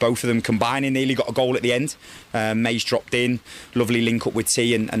with both of them combining. Nearly got a goal at the end. May's dropped in, lovely link up with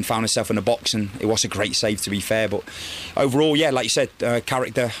T, and found herself in the box, and it was a great save to be fair. But overall, yeah, like you said,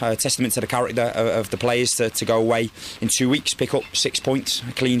 testament to the character of the players to go away in 2 weeks, pick up 6 points,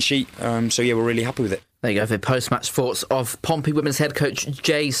 a clean sheet. So yeah, we're really happy with it. There you go, the post-match thoughts of Pompey women's head coach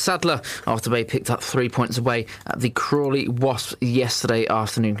Jay Sadler after they picked up 3 points away at the Crawley Wasps yesterday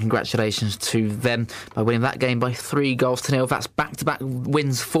afternoon. Congratulations to them by winning that game by 3-0. That's back-to-back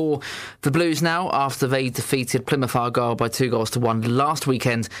wins for the Blues now after they defeated Plymouth Argyle by 2-1 last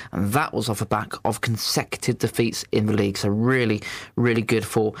weekend, and that was off the back of consecutive defeats in the league. So really, really good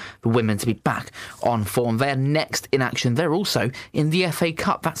for the women to be back on form. They're next in action. They're also in the FA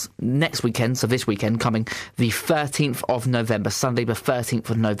Cup. That's next weekend, so this weekend coming the 13th of November, Sunday the 13th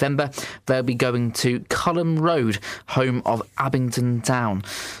of November. They'll be going to Culham Road, home of Abingdon Town.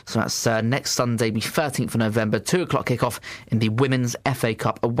 So that's next Sunday, the 13th of November, 2 o'clock kickoff in the Women's FA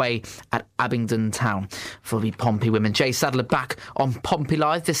Cup away at Abingdon Town for the Pompey women. Jay Sadler back on Pompey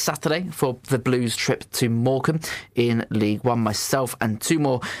Live this Saturday for the Blues trip to Morecambe in League One. Myself and 2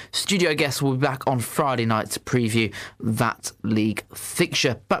 more studio guests will be back on Friday night to preview that league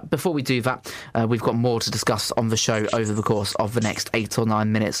fixture. But before we do that, we've got more to discuss on the show over the course of the next 8 or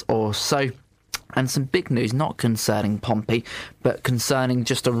 9 minutes or so. And some big news, not concerning Pompey, but concerning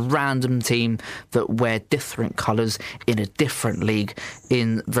just a random team that wear different colours in a different league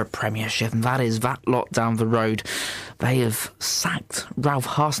in the Premiership. And that is that lot down the road. They have sacked Ralph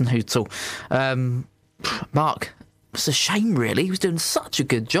Hasenhüttl. Mark, it's a shame, really. He was doing such a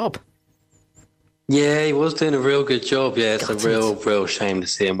good job. Yeah, he was doing a real good job. Yeah, it's a real shame to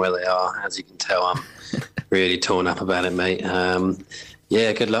see him where they are. As you can tell, I'm really torn up about it, mate.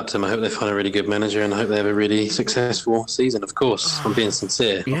 Yeah, good luck to them. I hope they find a really good manager, and I hope they have a really successful season. Of course, I'm being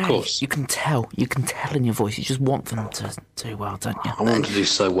sincere. Yeah, of course, you can tell in your voice. You just want them to do well, don't you? I want them to do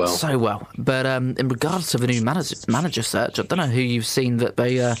so well. So well. But in regards to the new manager search, I don't know who you've seen that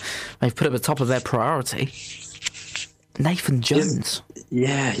they've put at the top of their priority. Nathan Jones.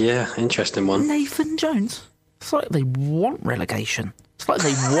 Yeah, interesting one. Nathan Jones. It's like they want relegation. It's like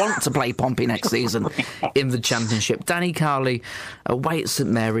they want to play Pompey next season in the Championship. Danny Cowley away at St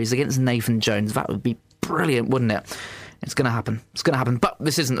Mary's against Nathan Jones. That would be brilliant, wouldn't it? It's going to happen. It's going to happen. But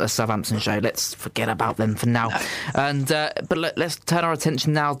this isn't a Southampton show. Let's forget about them for now. No. Let's turn our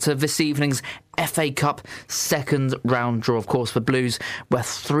attention now to this evening's FA Cup second round draw. Of course, the Blues were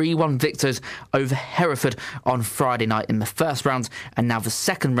 3-1 victors over Hereford on Friday night in the first round, and now the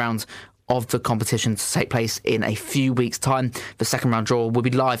second round of the competition to take place in a few weeks' time. The second round draw will be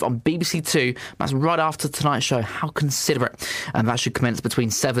live on BBC Two. That's right after tonight's show. How considerate. And that should commence between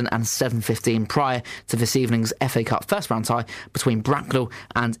 7 and 7:15 prior to this evening's FA Cup first round tie between Bracknell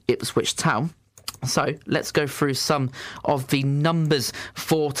and Ipswich Town. So let's go through some of the numbers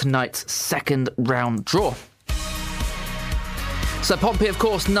for tonight's second round draw. So Pompey, of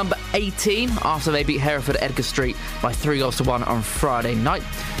course, number 18 after they beat Hereford at Edgar Street by 3-1 on Friday night.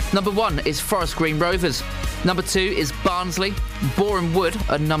 Number 1 is Forest Green Rovers. Number 2 is Barnsley. Boreham Wood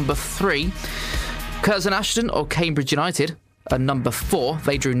are number 3. Curzon Ashton or Cambridge United are number 4.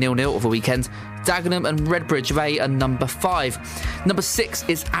 They drew 0-0 over the weekend. Dagenham and Redbridge, they are number 5. Number 6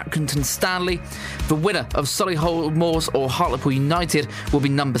 is Accrington Stanley. The winner of Solihull Moors or Hartlepool United will be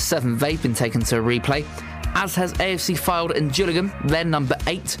number 7. They've been taken to a replay. As has AFC Fylde and Gillingham, they're number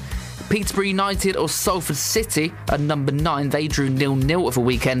 8. Peterborough United or Salford City are number 9. They drew 0-0 over the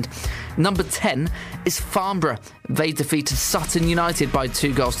weekend. Number 10 is Farnborough. They defeated Sutton United by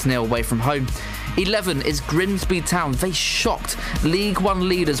 2-0 away from home. 11 is Grimsby Town. They shocked League One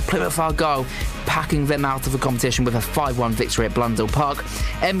leaders Plymouth Argyle, packing them out of the competition with a 5-1 victory at Blundell Park.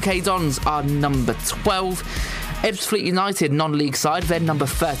 MK Dons are number 12. Ebbsfleet United, non-league side, they're number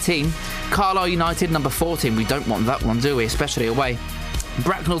 13. Carlisle United, number 14. We don't want that one, do we? Especially away.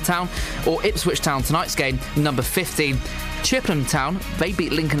 Bracknell Town or Ipswich Town, tonight's game, number 15. Chippenham Town, they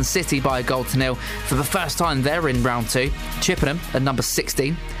beat Lincoln City by 1-0 for the first time. They're in round 2. Chippenham are number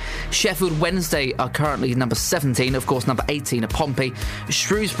 16. Sheffield Wednesday are currently number 17. Of course, number 18 are Pompey.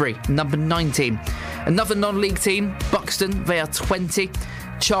 Shrewsbury, number 19. Another non-league team, Buxton, they are 20.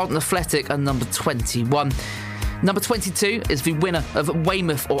 Charlton Athletic are number 21. Number 22 is the winner of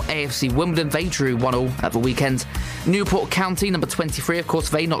Weymouth or AFC Wimbledon. They drew 1-1 at the weekend. Newport County, number 23. Of course,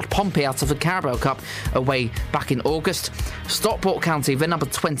 they knocked Pompey out of the Carabao Cup away back in August. Stockport County, they're number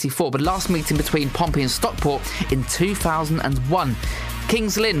 24. But last meeting between Pompey and Stockport in 2001.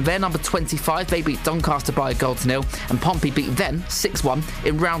 Kings Lynn, they're number 25. They beat Doncaster by 1-0. And Pompey beat them 6-1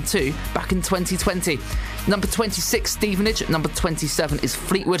 in round 2 back in 2020. Number 26, Stevenage. Number 27 is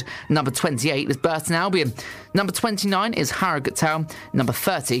Fleetwood. Number 28 is Burton Albion. Number 29 is Harrogate Town. Number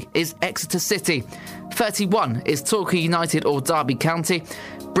 30 is Exeter City. 31 is Torquay United or Derby County.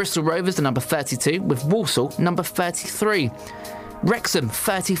 Bristol Rovers are number 32, with Walsall number 33. Wrexham,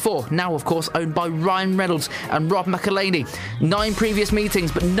 34, now of course owned by Ryan Reynolds and Rob McElhaney. 9 previous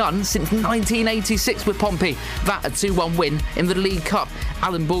meetings, but none since 1986 with Pompey. That a 2-1 win in the League Cup.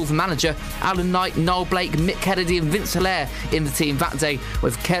 Alan Ball, the manager, Alan Knight, Noel Blake, Mick Kennedy and Vince Hilaire in the team that day,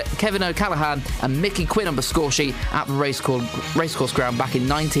 with Kevin O'Callaghan and Mickey Quinn on the score sheet at the racecourse ground back in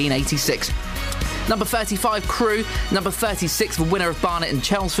 1986. Number 35, Crewe. Number 36, the winner of Barnet and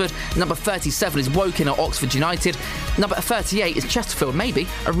Chelmsford. Number 37 is Woking or Oxford United. Number 38 is Chesterfield, maybe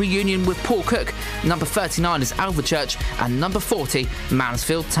a reunion with Paul Cook. Number 39 is Alvechurch. And number 40,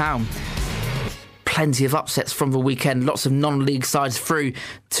 Mansfield Town. Plenty of upsets from the weekend. Lots of non-league sides through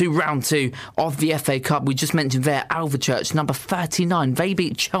to round 2 of the FA Cup. We just mentioned there, Alvechurch, number 39. They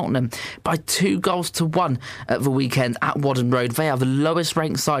beat Cheltenham by 2-1 at the weekend at Wadden Road. They are the lowest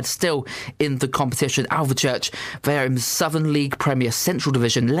ranked side still in the competition. Alvechurch, they are in the Southern League Premier Central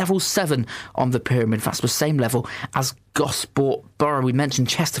Division, level 7 on the pyramid. That's the same level as Gosport Borough. We mentioned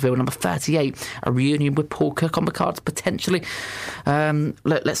Chesterfield, number 38, a reunion with Paul Cook on the cards potentially.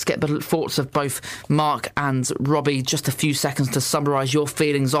 Let's get the thoughts of both Mark and Robbie. Just a few seconds to summarise your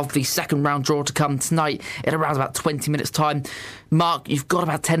feelings of the second round draw to come tonight in around about 20 minutes time. Mark, you've got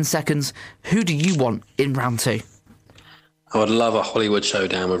about 10 seconds. Who do you want in round 2? I would love a Hollywood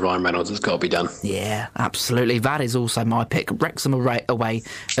showdown with Ryan Reynolds. It's got to be done. Yeah, absolutely. That is also my pick. Wrexham away,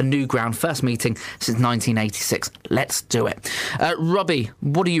 a new ground. First meeting since 1986. Let's do it. Robbie,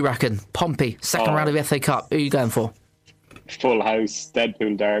 what do you reckon? Pompey, second round of the FA Cup. Who are you going for? Full house,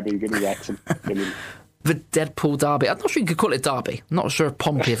 Deadpool derby. Give me Wrexham. The Deadpool derby. I'm not sure you could call it derby. I'm not sure if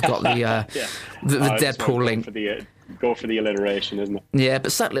Pompey have got the Deadpool link. Go for the alliteration, isn't it? Yeah,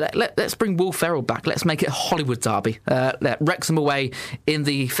 but certainly let's bring Will Ferrell back. Let's make it a Hollywood derby. Wrexham away in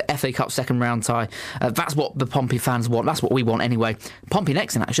the FA Cup second round tie. That's what the Pompey fans want. That's what we want anyway. Pompey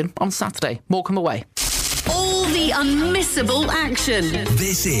next in action on Saturday. Morecambe away. All the unmissable action.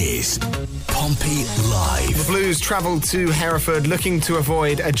 This is Pompey Live. The Blues travelled to Hereford looking to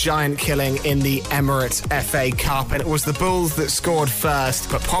avoid a giant killing in the Emirates FA Cup, and it was the Bulls that scored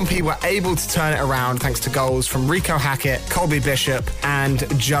first, but Pompey were able to turn it around thanks to goals from Rico Hackett, Colby Bishop and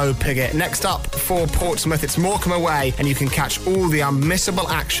Joe Pigott. Next up for Portsmouth, it's Morecambe away, and you can catch all the unmissable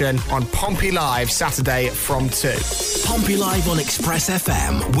action on Pompey Live Saturday from 2. Pompey Live on Express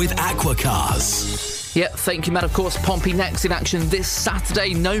FM with Aquacars. Yeah, thank you, Matt. Of course, Pompey next in action this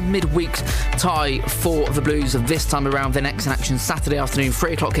Saturday. No midweek tie for the Blues this time around. They're next in action Saturday afternoon,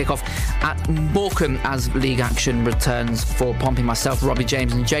 3 o'clock kickoff at Morecambe as league action returns for Pompey. Myself, Robbie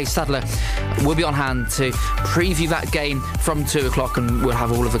James and Jay Sadler will be on hand to preview that game from 2 o'clock, and we'll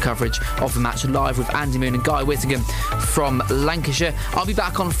have all of the coverage of the match live with Andy Moon and Guy Whittingham from Lancashire. I'll be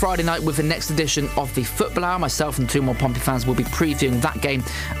back on Friday night with the next edition of the Football Hour. Myself and 2 more Pompey fans will be previewing that game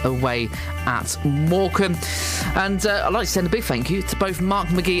away at Morecambe. And I'd like to send a big thank you to both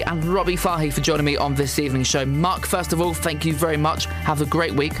Mark Magee and Robbie Fahy for joining me on this evening's show. Mark, first of all, thank you very much. Have a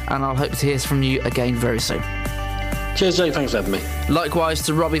great week, and I'll hope to hear from you again very soon. Cheers, Jay. Thanks for having me. Likewise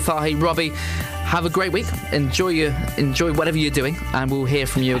to Robbie Fahy. Robbie, have a great week. Enjoy whatever you're doing, and we'll hear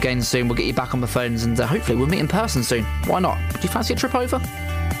from you again soon. We'll get you back on the phones, and hopefully we'll meet in person soon. Why not? Do you fancy a trip over?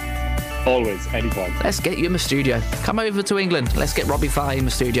 Always, anytime. Let's get you in the studio. Come over to England. Let's get Robbie Fahy in the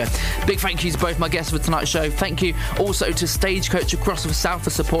studio. Big thank you to both my guests for tonight's show. Thank you also to Stagecoach across the South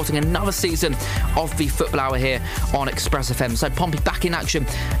for supporting another season of the Football Hour here on Express FM. So Pompey back in action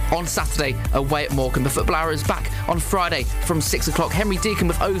on Saturday away at Morecambe. The Football Hour is back on Friday from 6 o'clock. Henry Deacon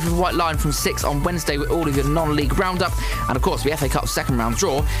with Over the White Line from 6 on Wednesday with all of your non-league roundup. And of course, the FA Cup second round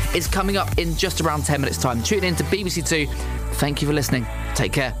draw is coming up in just around 10 minutes' time. Tune in to BBC 2. Thank you for listening.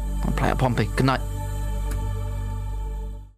 Take care. I'll play at Pompey. Good night.